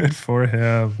 Good for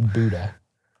him. Buda.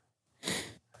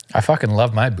 I fucking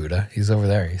love my Buddha. He's over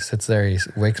there. He sits there. He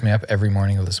wakes me up every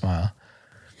morning with a smile.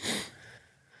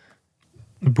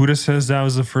 Buddha says that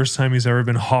was the first time he's ever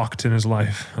been hawked in his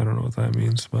life. I don't know what that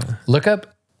means, but look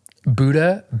up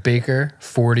Buda-Baker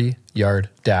 40-yard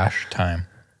dash time.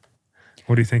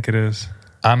 What do you think it is?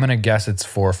 I'm going to guess it's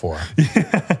 4.4.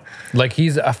 Yeah. Like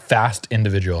he's a fast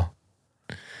individual.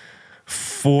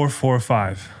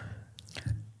 4.45.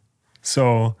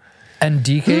 So. And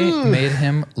DK made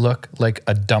him look like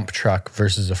a dump truck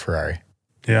versus a Ferrari.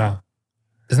 Yeah.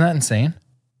 Isn't that insane?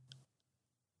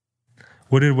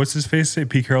 What's his face say?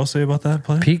 Pete Carroll say about that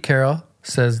play? Pete Carroll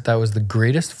says that was the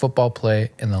greatest football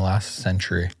play in the last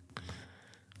century.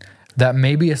 That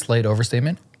may be a slight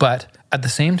overstatement, but at the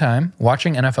same time,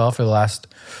 watching NFL for the last,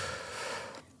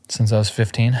 since I was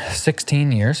 15,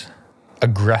 16 years,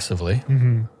 aggressively,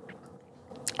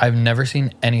 I've never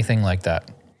seen anything like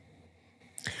that.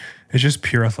 It's just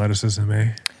pure athleticism,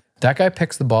 eh? That guy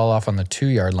picks the ball off on the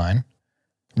 2-yard line,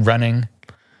 running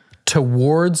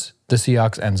towards the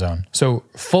Seahawks end zone. So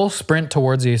full sprint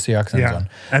towards the Seahawks end zone.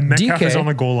 And Metcalf is on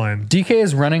the goal line. DK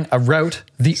is running a route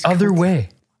the other way.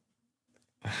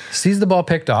 Sees the ball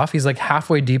picked off. He's like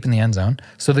halfway deep in the end zone.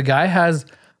 So the guy has,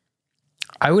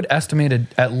 I would estimate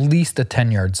at least a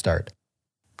 10-yard start.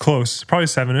 Close. Probably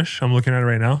 7-ish. I'm looking at it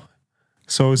right now.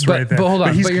 So it's right there. But hold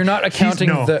on. But you're not accounting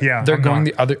they're going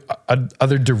the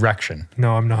other direction.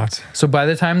 No, I'm not. So by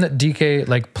the time that DK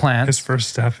like plants. His first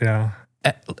step, yeah.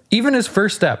 Even his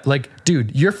first step, like,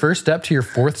 dude, your first step to your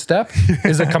 4th step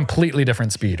is a completely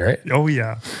different speed, right? Oh,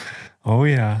 yeah. Oh,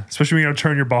 yeah. Especially when you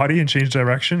turn your body and change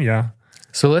direction. Yeah.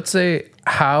 So let's say,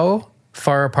 how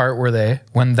far apart were they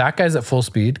when that guy's at full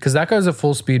speed? Because that guy's at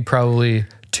full speed probably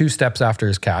 2 steps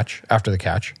after the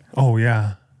catch. Oh,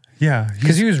 yeah. Yeah.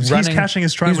 Because he was running. He's catching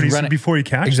his stride before he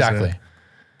catches exactly. it.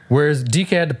 Whereas DK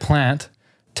had to plant,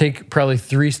 take probably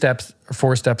 3 steps or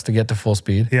 4 steps to get to full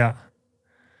speed. Yeah.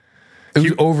 It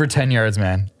was over 10 yards,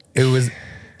 man. It was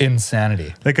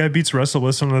insanity. That guy beats Russell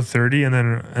Wilson on the 30, and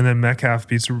then Metcalf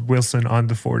beats Wilson on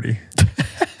the 40.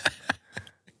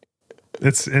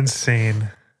 It's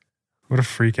insane. What a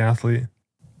freak athlete.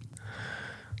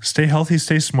 Stay healthy,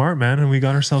 stay smart, man, and we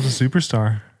got ourselves a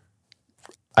superstar.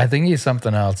 I think he's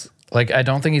something else. Like, I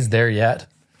don't think he's there yet,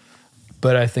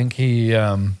 but I think he,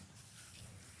 I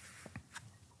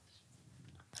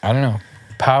don't know.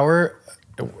 Power,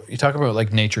 you talk about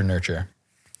like nature, nurture.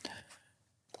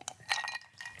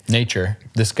 Nature,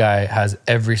 this guy has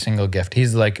every single gift.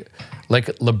 He's like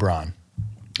LeBron.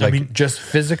 Like, I mean, just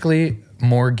physically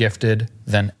more gifted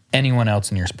than anyone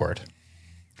else in your sport.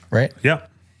 Right? Yeah.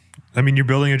 I mean, you're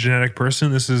building a genetic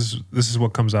person. This is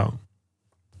what comes out.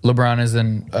 LeBron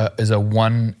is a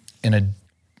one in a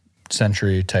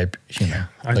century type human.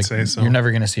 I'd say so. You're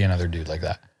never going to see another dude like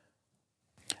that.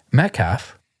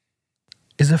 Metcalf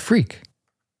is a freak.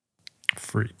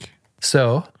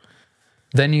 So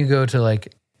then you go to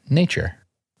like nature,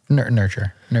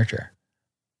 nurture.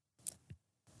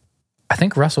 I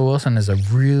think Russell Wilson is a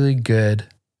really good,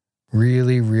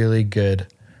 really good,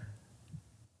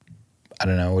 I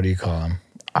don't know, what do you call him?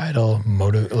 Idol,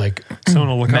 motive, like someone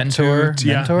to look mentor, up to.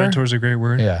 Yeah, mentor is a great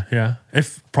word. Yeah.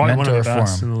 If probably mentor one of the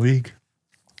best in the league.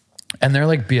 And they're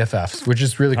like BFFs, which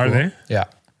is really cool. Are they? Yeah.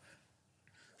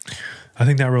 I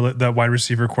think that wide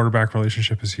receiver quarterback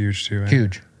relationship is huge too.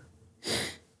 Huge.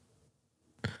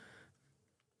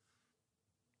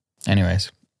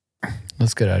 Anyways,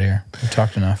 let's get out of here. We've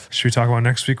talked enough. Should we talk about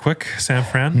next week quick? San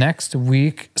Fran? Next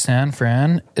week, San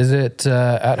Fran. Is it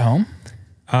at home?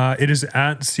 It is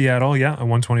at Seattle, at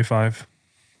 125.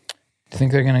 Do you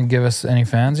think they're going to give us any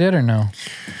fans yet or no?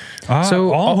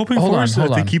 So all I'm hoping for is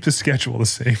that they keep the schedule the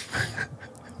same.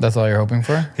 That's all you're hoping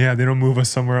for? Yeah, they don't move us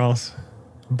somewhere else.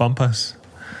 Bump us.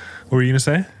 What were you going to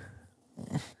say?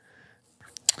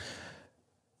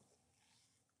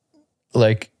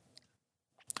 Like,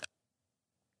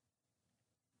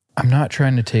 I'm not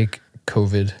trying to take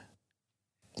COVID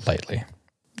lightly.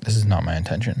 This is not my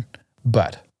intention.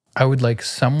 But I would like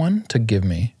someone to give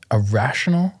me a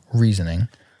rational reasoning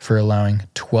for allowing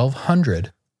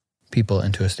 1,200 people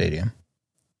into a stadium.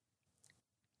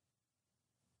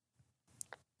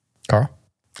 Carl?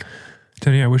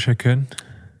 Denny, I wish I could.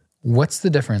 What's the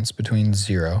difference between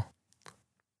 0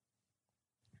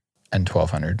 and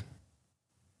 1,200?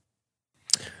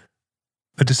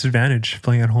 A disadvantage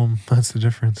playing at home. That's the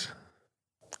difference.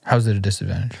 How's it a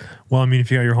disadvantage? Well, I mean, if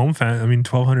you got your home fan,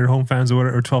 1,200 home fans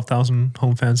or 12,000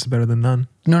 home fans is better than none.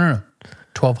 No.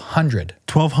 1,200.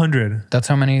 1,200. That's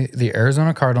how many the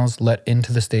Arizona Cardinals let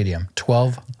into the stadium.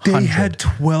 1,200. They had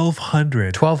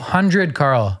 1,200. 1,200,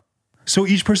 Carl. So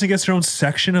each person gets their own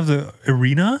section of the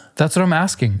arena? That's what I'm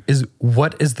asking.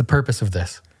 What is the purpose of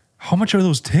this? How much are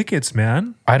those tickets,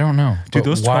 man? I don't know. Dude,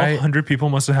 those 1,200 people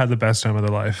must have had the best time of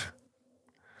their life.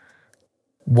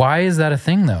 Why is that a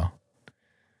thing, though?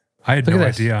 I had no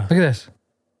idea. Look at this.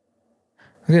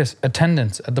 Look at this.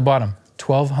 Attendance at the bottom.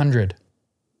 1,200.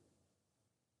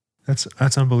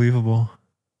 That's unbelievable.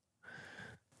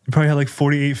 You probably had like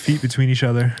 48 feet between each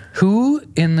other. Who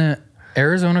in the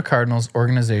Arizona Cardinals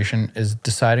organization is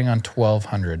deciding on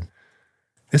 1,200?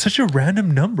 It's such a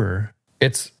random number.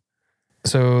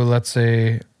 So let's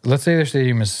say their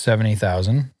stadium is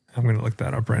 70,000. I'm going to look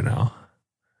that up right now.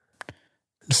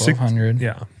 1,200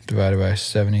 divided by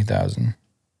 70,000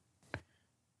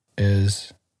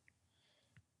 is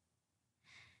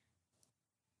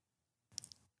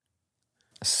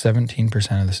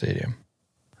 17% of the stadium.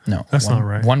 No, that's not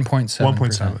right. 1.7%.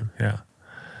 1.7. Yeah.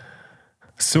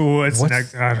 So it's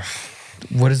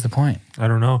what is the point? I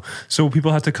don't know. So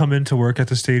people have to come in to work at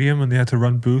the stadium and they have to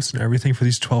run booths and everything for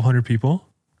these 1,200 people.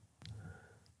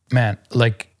 Man,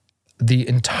 like the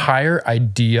entire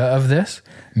idea of this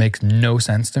makes no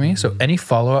sense to me. So any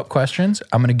follow-up questions,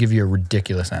 I'm going to give you a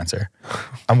ridiculous answer.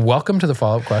 I'm welcome to the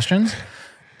follow-up questions.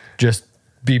 Just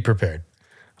be prepared.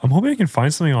 I'm hoping I can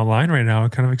find something online right now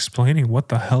kind of explaining what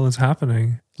the hell is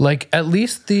happening. Like at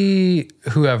least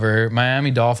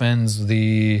Miami Dolphins,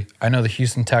 I know the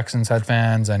Houston Texans had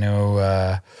fans. I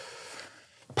know,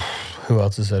 who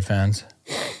else has had fans?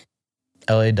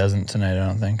 LA doesn't tonight, I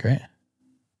don't think, right?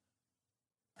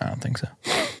 I don't think so.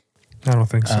 I don't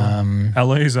think so.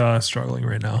 LA's struggling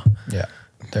right now. Yeah.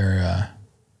 Their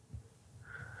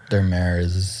mayor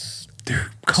is...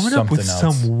 They're coming up with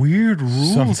some weird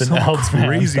rules, some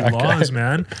crazy laws,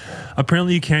 man.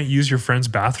 Apparently you can't use your friend's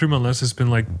bathroom unless it's been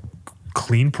like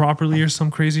cleaned properly or some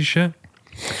crazy shit.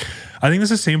 I think it's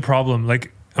the same problem.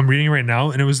 Like I'm reading right now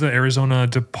and it was the Arizona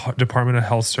Department of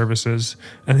Health Services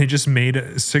and they just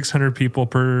made 600 people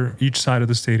per each side of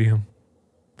the stadium.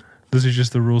 Those are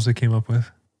just the rules they came up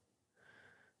with.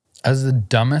 as the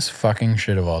dumbest fucking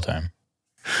shit of all time.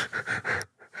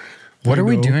 What are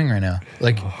we doing right now?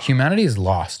 Like, humanity is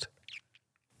lost.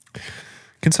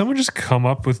 Can someone just come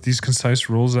up with these concise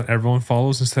rules that everyone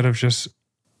follows instead of just,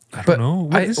 I don't know.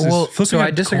 What is this? So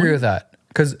I disagree with that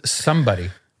because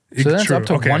somebody. So that's True. up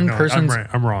to Okay, one no, person's.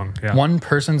 I'm wrong. Yeah. One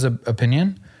person's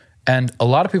opinion, and a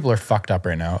lot of people are fucked up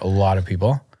right now. A lot of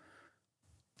people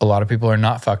are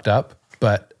not fucked up,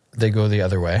 but they go the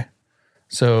other way.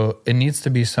 So it needs to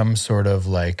be some sort of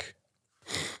like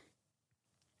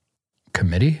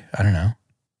committee. I don't know.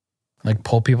 Like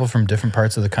pull people from different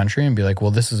parts of the country and be like,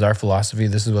 well, this is our philosophy.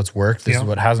 This is what's worked. This is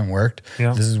what hasn't worked.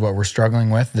 Yeah. This is what we're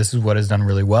struggling with. This is what has done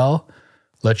really well.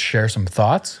 Let's share some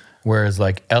thoughts. Whereas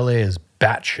like LA is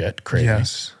batshit crazy.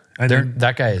 Yes. And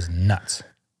That guy is nuts.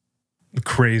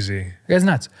 crazy. That guy's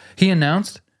nuts. He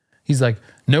announced, he's like,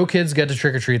 no kids get to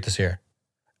trick or treat this year.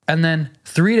 And then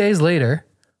 3 days later,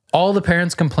 all the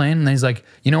parents complain and he's like,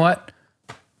 you know what?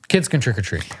 Kids can trick or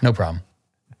treat. No problem.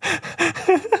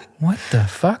 What the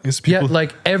fuck? Yeah,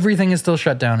 like everything is still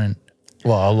shut down in,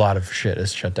 well, a lot of shit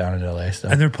is shut down in LA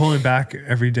still. And they're pulling back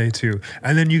every day too.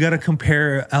 And then you got to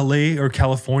compare LA or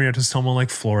California to someone like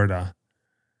Florida.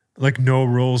 Like no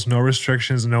rules, no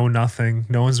restrictions, no nothing.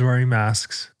 No one's wearing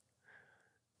masks.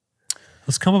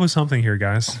 Let's come up with something here,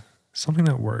 guys. Something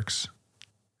that works.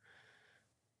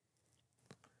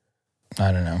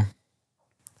 I don't know.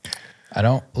 I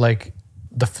don't like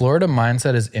the Florida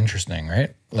mindset is interesting,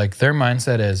 right? Like their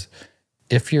mindset is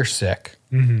if you're sick,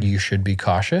 you should be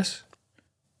cautious.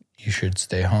 You should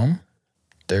stay home.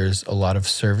 There's a lot of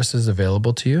services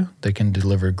available to you. They can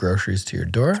deliver groceries to your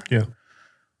door, Yeah.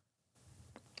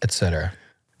 etc.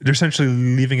 They're essentially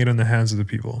leaving it in the hands of the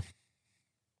people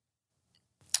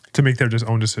to make their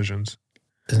own decisions.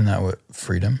 Isn't that what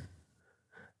freedom?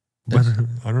 But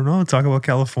I don't know. Talk about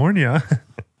California.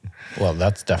 Well,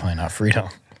 that's definitely not freedom.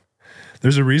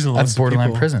 There's a reason. That's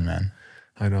borderline prison, man.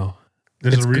 I know.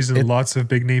 There's a reason lots of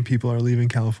big name people are leaving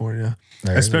California,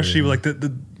 especially like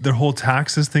their whole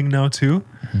taxes thing now too.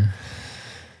 Mm-hmm.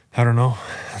 I don't know.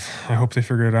 I hope they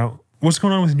figure it out. What's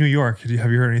going on with New York? Have you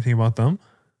heard anything about them?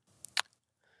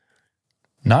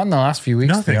 Not in the last few weeks,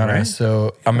 Nothing, to be honest. right?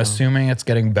 So I'm assuming it's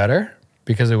getting better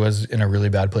because it was in a really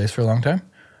bad place for a long time.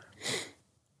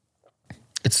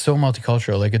 It's so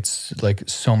multicultural. Like it's like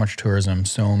so much tourism,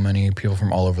 so many people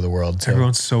from all over the world. So.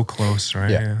 Everyone's so close,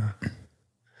 right? Yeah.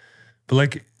 But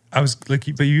like I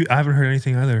haven't heard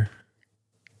anything either.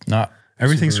 Not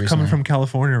Everything's super coming recently. from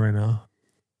California right now.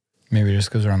 Maybe just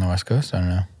because we're on the West Coast. I don't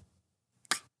know.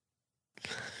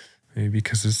 Maybe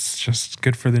because it's just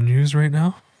good for the news right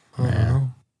now. I don't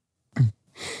know.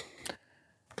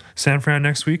 San Fran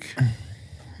next week.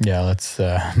 Yeah, let's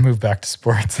move back to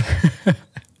sports.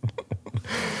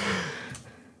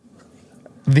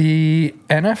 The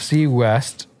NFC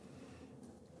West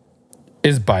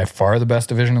is by far the best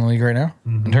division in the league right now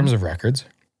in terms of records.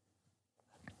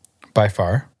 By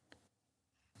far.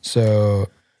 So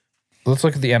let's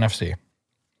look at the NFC.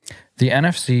 The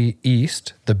NFC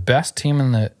East, the best team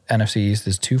in the NFC East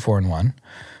is 2-4-1.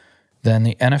 Then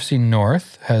the NFC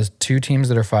North has two teams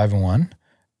that are 5-1,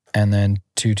 and then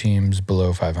two teams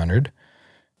below 500.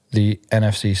 The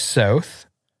NFC South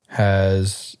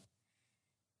has...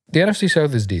 The NFC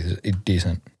South is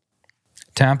decent.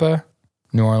 Tampa,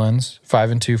 New Orleans,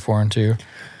 5-2, 4-2.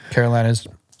 Carolina's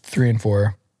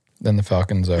 3-4. Then the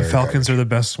Falcons are... The Falcons are the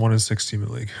best 1-6 team in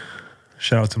the league.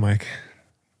 Shout out to Mike.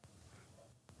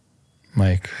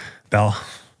 Mike. Bell.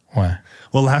 Why?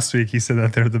 Well, last week he said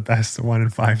that they're the best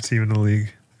 1-5 team in the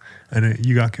league. And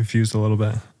you got confused a little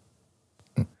bit.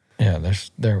 Yeah, they're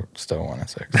still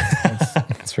 1-6.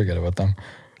 Let's forget about them.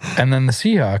 And then the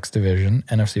Seahawks division,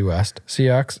 NFC West.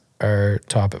 Seahawks are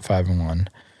top at 5-1.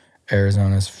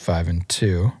 Arizona's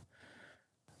 5-2.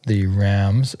 The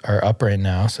Rams are up right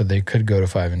now, so they could go to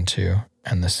 5-2.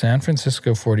 And the San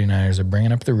Francisco 49ers are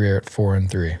bringing up the rear at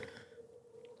 4-3.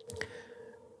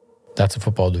 That's a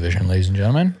football division, ladies and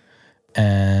gentlemen.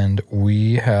 And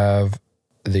we have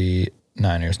the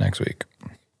Niners next week.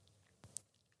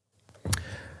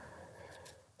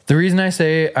 The reason I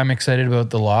say I'm excited about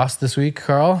the loss this week,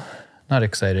 Carl, not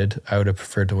excited. I would have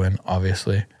preferred to win,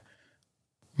 obviously.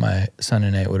 My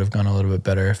Sunday night would have gone a little bit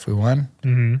better if we won.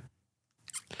 Mm-hmm.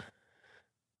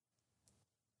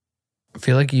 I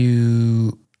feel like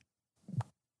the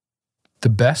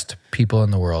best people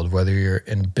in the world, whether you're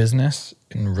in business,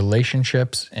 in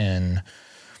relationships, in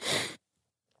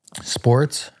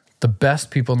sports, the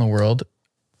best people in the world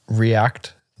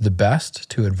react the best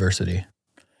to adversity.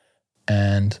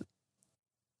 And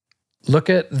look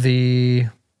at the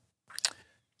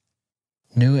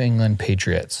New England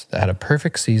Patriots that had a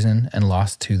perfect season and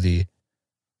lost to the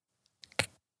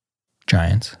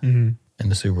Giants in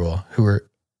the Super Bowl, who were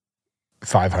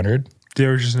 500. They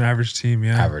were just an average team,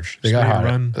 yeah. Average. They got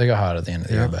hot. They got hot at the end of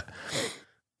the year, but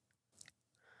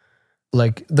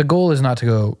like the goal is not to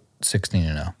go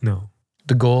 16-0. No.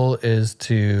 The goal is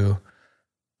to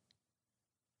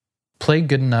play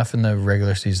good enough in the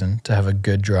regular season to have a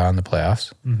good draw in the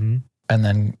playoffs, and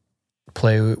then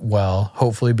play well,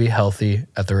 hopefully be healthy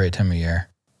at the right time of year,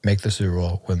 make the Super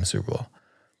Bowl, win the Super Bowl.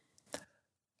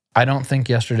 I don't think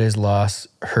yesterday's loss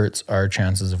hurts our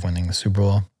chances of winning the Super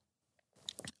Bowl.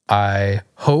 I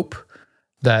hope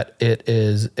that it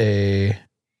is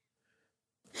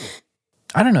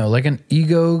like an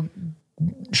ego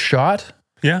shot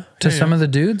to some of the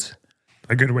dudes.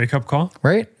 A good wake-up call.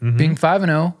 Right? Being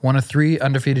 5-0, one of 3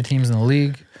 undefeated teams in the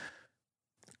league.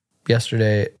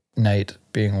 Yesterday night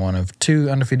being one of 2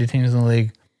 undefeated teams in the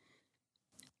league.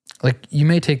 Like, you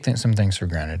may take some things for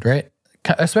granted, right?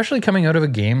 Especially coming out of a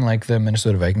game like the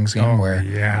Minnesota Vikings game where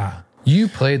you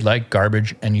played like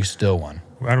garbage and you still won.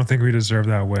 I don't think we deserve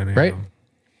that win. Right?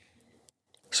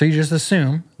 So you just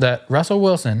assume that Russell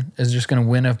Wilson is just going to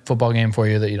win a football game for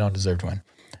you that you don't deserve to win.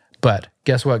 But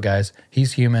guess what, guys?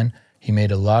 He's human. He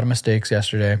made a lot of mistakes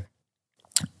yesterday.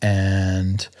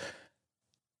 And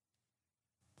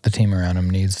the team around him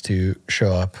needs to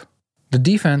show up. The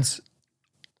defense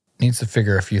needs to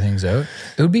figure a few things out.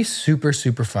 It would be super,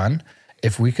 super fun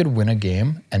if we could win a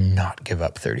game and not give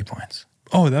up 30 points.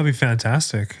 Oh, that'd be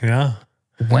fantastic. Yeah.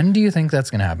 When do you think that's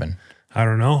going to happen? I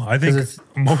don't know. I think it's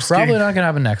probably not going to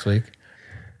happen next week.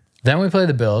 Then we play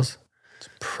the Bills. It's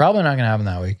probably not going to happen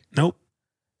that week. Nope.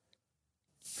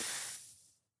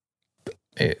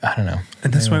 I don't know.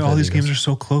 And that's why all these games are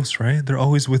so close, right? They're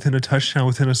always within a touchdown,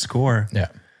 within a score. Yeah.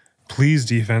 Please,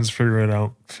 defense, figure it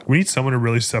out. We need someone to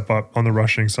really step up on the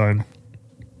rushing side.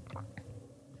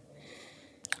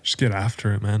 Just get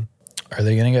after it, man. Are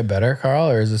they going to get better, Carl,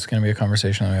 or is this going to be a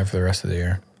conversation that we have for the rest of the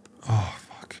year? Oh,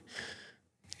 fuck.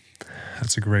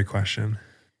 That's a great question.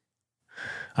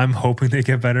 I'm hoping they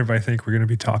get better, but I think we're going to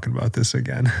be talking about this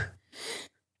again.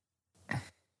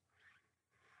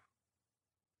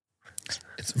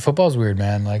 Football's weird,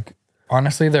 man. Like,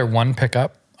 honestly, they're one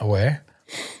pickup away.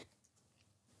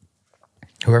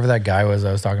 Whoever that guy was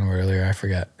I was talking about earlier, I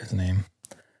forget his name.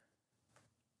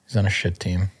 He's on a shit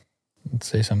team. Let's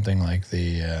say something like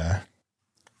the,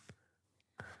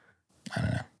 I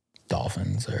don't know,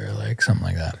 Dolphins or like something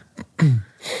like that.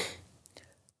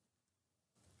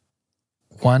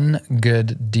 One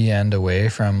good D end away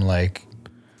from like,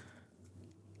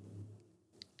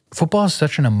 football is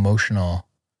such an emotional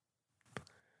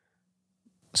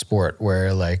sport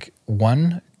where like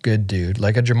one good dude,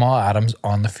 like a Jamal Adams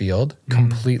on the field,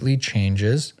 completely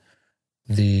changes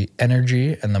the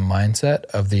energy and the mindset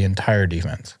of the entire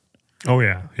defense. Oh,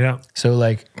 yeah. Yeah. So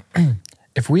like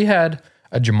if we had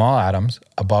a Jamal Adams,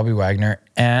 a Bobby Wagner,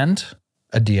 and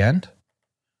a D-end,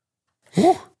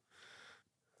 I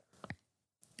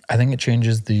think it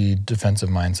changes the defensive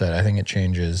mindset. I think it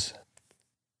changes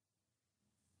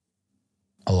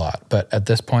a lot. But at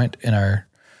this point in our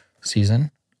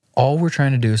season, all we're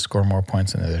trying to do is score more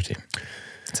points than the other team.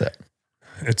 That's it.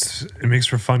 It makes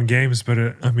for fun games, but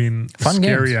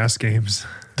scary ass games.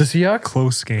 The Seahawks,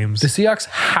 close games. The Seahawks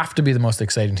have to be the most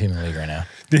exciting team in the league right now.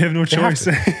 They have no choice.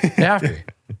 They have to.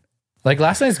 Like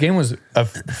last night's game was a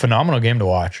phenomenal game to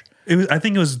watch. I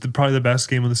think it was probably the best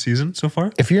game of the season so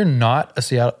far. If you're not a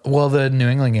Seattle, well, the New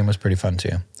England game was pretty fun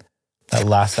too. That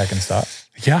last second stop.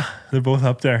 Yeah, they're both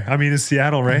up there. I mean, it's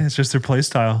Seattle, right? It's just their play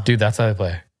style. Dude, that's how they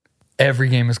play. Every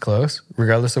game is close,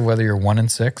 regardless of whether you're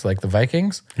 1-6 like the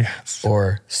Vikings,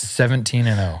 or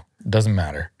 17-0. Doesn't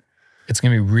matter. It's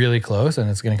going to be really close, and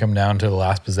it's going to come down to the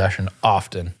last possession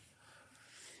often.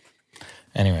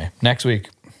 Anyway, next week,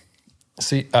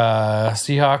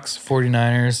 Seahawks,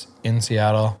 49ers in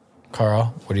Seattle.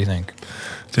 Carl, what do you think?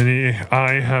 Denny,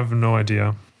 I have no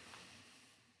idea.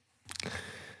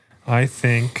 I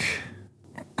think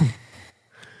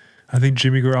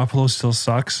Jimmy Garoppolo still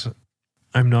sucks.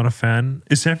 I'm not a fan.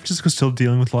 Is San Francisco still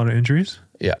dealing with a lot of injuries?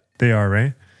 Yeah. They are,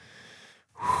 right?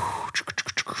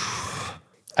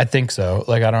 I think so.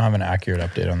 Like, I don't have an accurate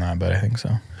update on that, but I think so.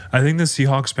 I think the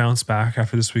Seahawks bounce back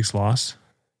after this week's loss.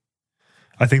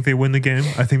 I think they win the game.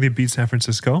 I think they beat San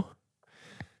Francisco.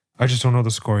 I just don't know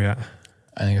the score yet.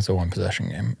 I think it's a one-possession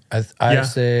game. I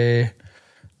say,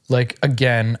 like,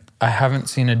 again, I haven't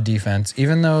seen a defense,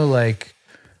 even though, like,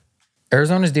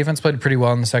 Arizona's defense played pretty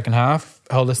well in the second half,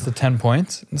 held us to 10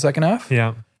 points in the second half.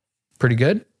 Yeah. Pretty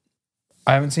good.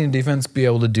 I haven't seen a defense be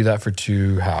able to do that for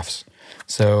 2 halves.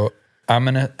 So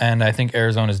and I think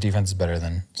Arizona's defense is better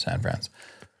than San Fran's.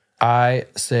 I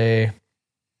say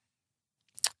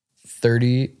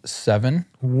 37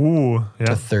 Ooh, yeah.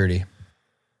 to 30.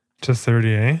 To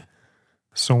 30, eh?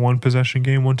 So 1 possession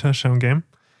game, 1 touchdown game.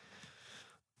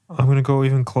 I'm going to go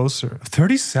even closer.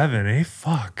 37, eh?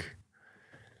 Fuck.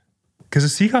 Because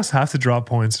the Seahawks have to drop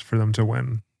points for them to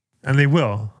win. And they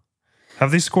will.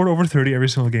 Have they scored over 30 every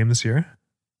single game this year?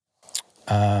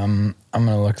 I'm going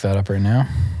to look that up right now.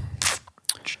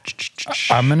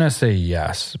 I'm going to say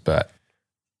yes, but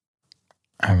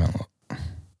I haven't looked.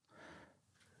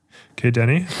 Okay,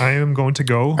 Denny, I am going to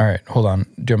go. All right, hold on.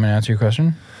 Do you want me to answer your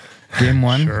question? Game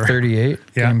 1, Sure. 38.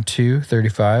 Yeah. Game 2,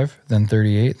 35. Then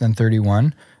 38. Then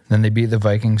 31. Then they beat the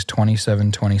Vikings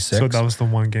 27-26. So that was the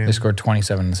one game. They scored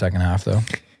 27 in the second half, though.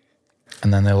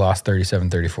 And then they lost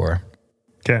 37-34.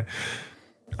 Okay.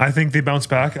 I think they bounce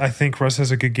back. I think Russ has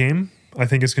a good game. I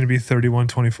think it's going to be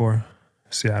 31-24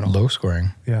 Seattle. Low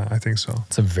scoring. Yeah, I think so.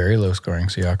 It's a very low scoring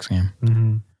Seahawks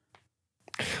game.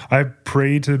 I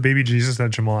pray to baby Jesus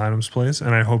that Jamal Adams plays,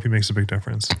 and I hope he makes a big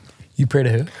difference. You pray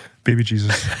to who? Baby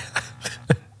Jesus.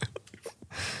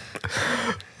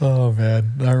 Oh,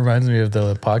 man. That reminds me of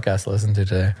the podcast I listened to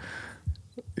today.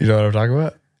 You know what I'm talking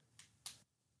about?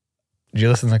 Did you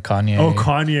listen to Kanye? Oh,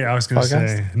 Kanye, I was going to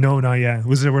say. No, not yet.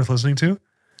 Was it worth listening to?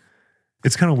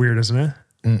 It's kind of weird, isn't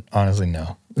it? Honestly,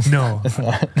 no. No. It's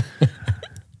not.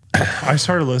 I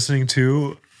started listening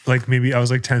to, like, maybe I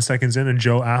was like 10 seconds in, and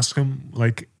Joe asked him,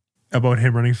 like, about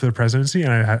him running for the presidency,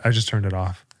 and I just turned it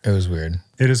off. It was weird.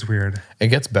 It is weird. It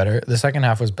gets better. The second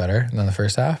half was better than the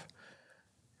first half.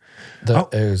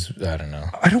 It was, I don't know.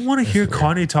 I don't want to hear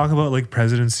Kanye talk about, like,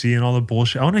 presidency and all the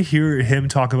bullshit. I want to hear him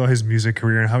talk about his music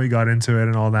career and how he got into it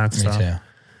and all that stuff. Me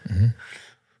too.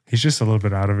 He's just a little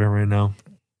bit out of it right now.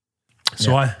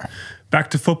 So back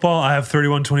to football. I have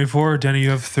 31-24. Denny, you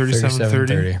have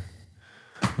 37-30.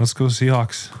 Let's go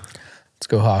Seahawks. Let's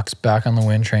go Hawks. Back on the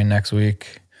win train next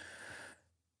week.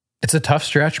 It's a tough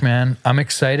stretch, man. I'm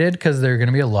excited because there are going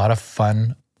to be a lot of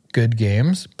fun, good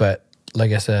games. But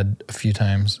like I said a few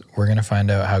times, we're going to find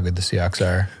out how good the Seahawks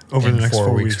are Over the next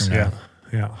 4 weeks from now.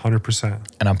 Yeah, 100%.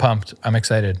 And I'm pumped. I'm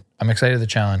excited. I'm excited the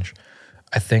challenge.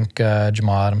 I think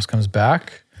Jamal Adams comes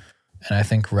back. And I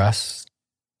think Russ,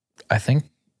 this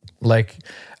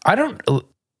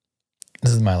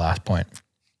is my last point.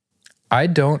 I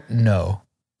don't know,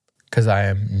 because I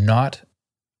am not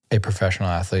a professional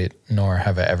athlete, nor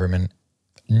have I ever been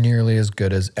nearly as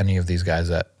good as any of these guys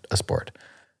at a sport.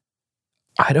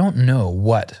 I don't know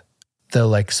what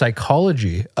the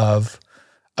psychology of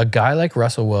a guy like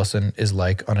Russell Wilson is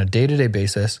like on a day-to-day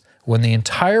basis when the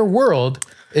entire world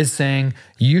is saying,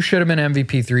 you should have been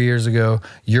MVP 3 years ago.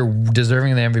 You're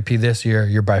deserving the MVP this year.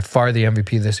 You're by far the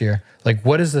MVP this year. Like,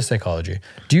 what is the psychology?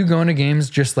 Do you go into games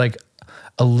just like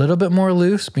a little bit more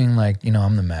loose, being like,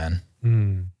 I'm the man.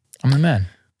 I'm the man.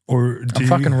 Or I'm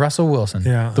fucking Russell Wilson.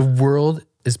 Yeah. The world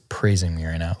is praising me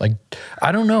right now. Like,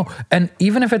 I don't know. And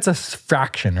even if it's a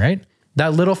fraction, right?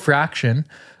 That little fraction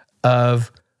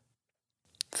of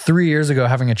 3 years ago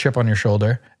having a chip on your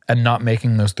shoulder and not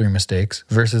making those 3 mistakes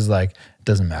versus like,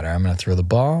 doesn't matter. I'm going to throw the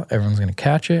ball. Everyone's going to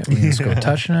catch it. We're going to score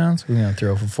touchdowns. We're going to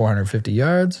throw for 450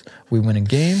 yards. We win in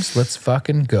games. Let's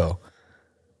fucking go.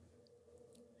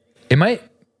 It might.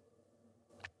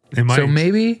 So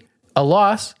maybe a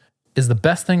loss is the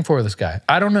best thing for this guy.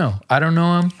 I don't know. I don't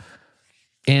know him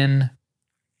in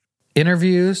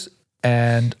interviews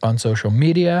and on social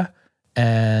media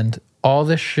and all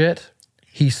this shit.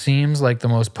 He seems like the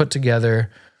most put together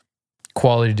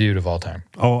quality dude of all time.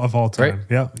 Oh, of all time. Right?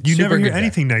 Yeah. You Super never hear good guy.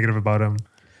 anything negative about him.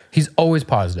 He's always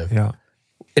positive. Yeah.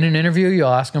 In an interview, you'll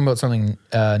ask him about something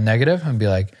negative and be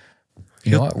like,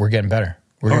 you know what? We're getting better.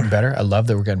 We're getting better. I love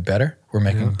that we're getting better. We're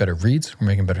making better reads. We're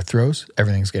making better throws.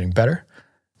 Everything's getting better.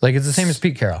 Like, it's the same as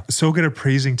Pete Carroll. So good at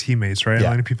praising teammates, right? Yeah.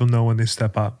 A lot of people know when they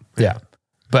step up. Yeah.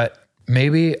 But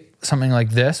maybe something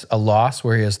like this, a loss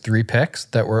where he has 3 picks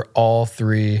that were all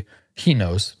 3, he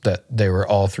knows that they were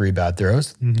all 3 bad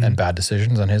throws and bad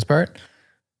decisions on his part.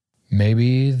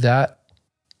 Maybe that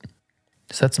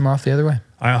sets him off the other way.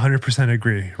 I 100%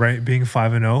 agree, right? Being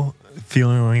 5-0,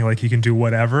 feeling like he can do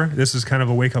whatever. This is kind of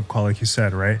a wake-up call, like you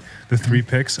said, right? The 3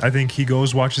 picks. I think he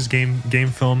goes, watches game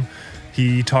film.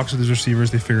 He talks with his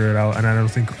receivers. They figure it out. And I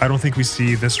don't think we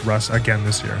see this Russ again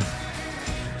this year.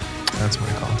 That's my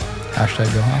call.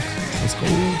 #GoHawks. Let's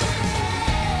go.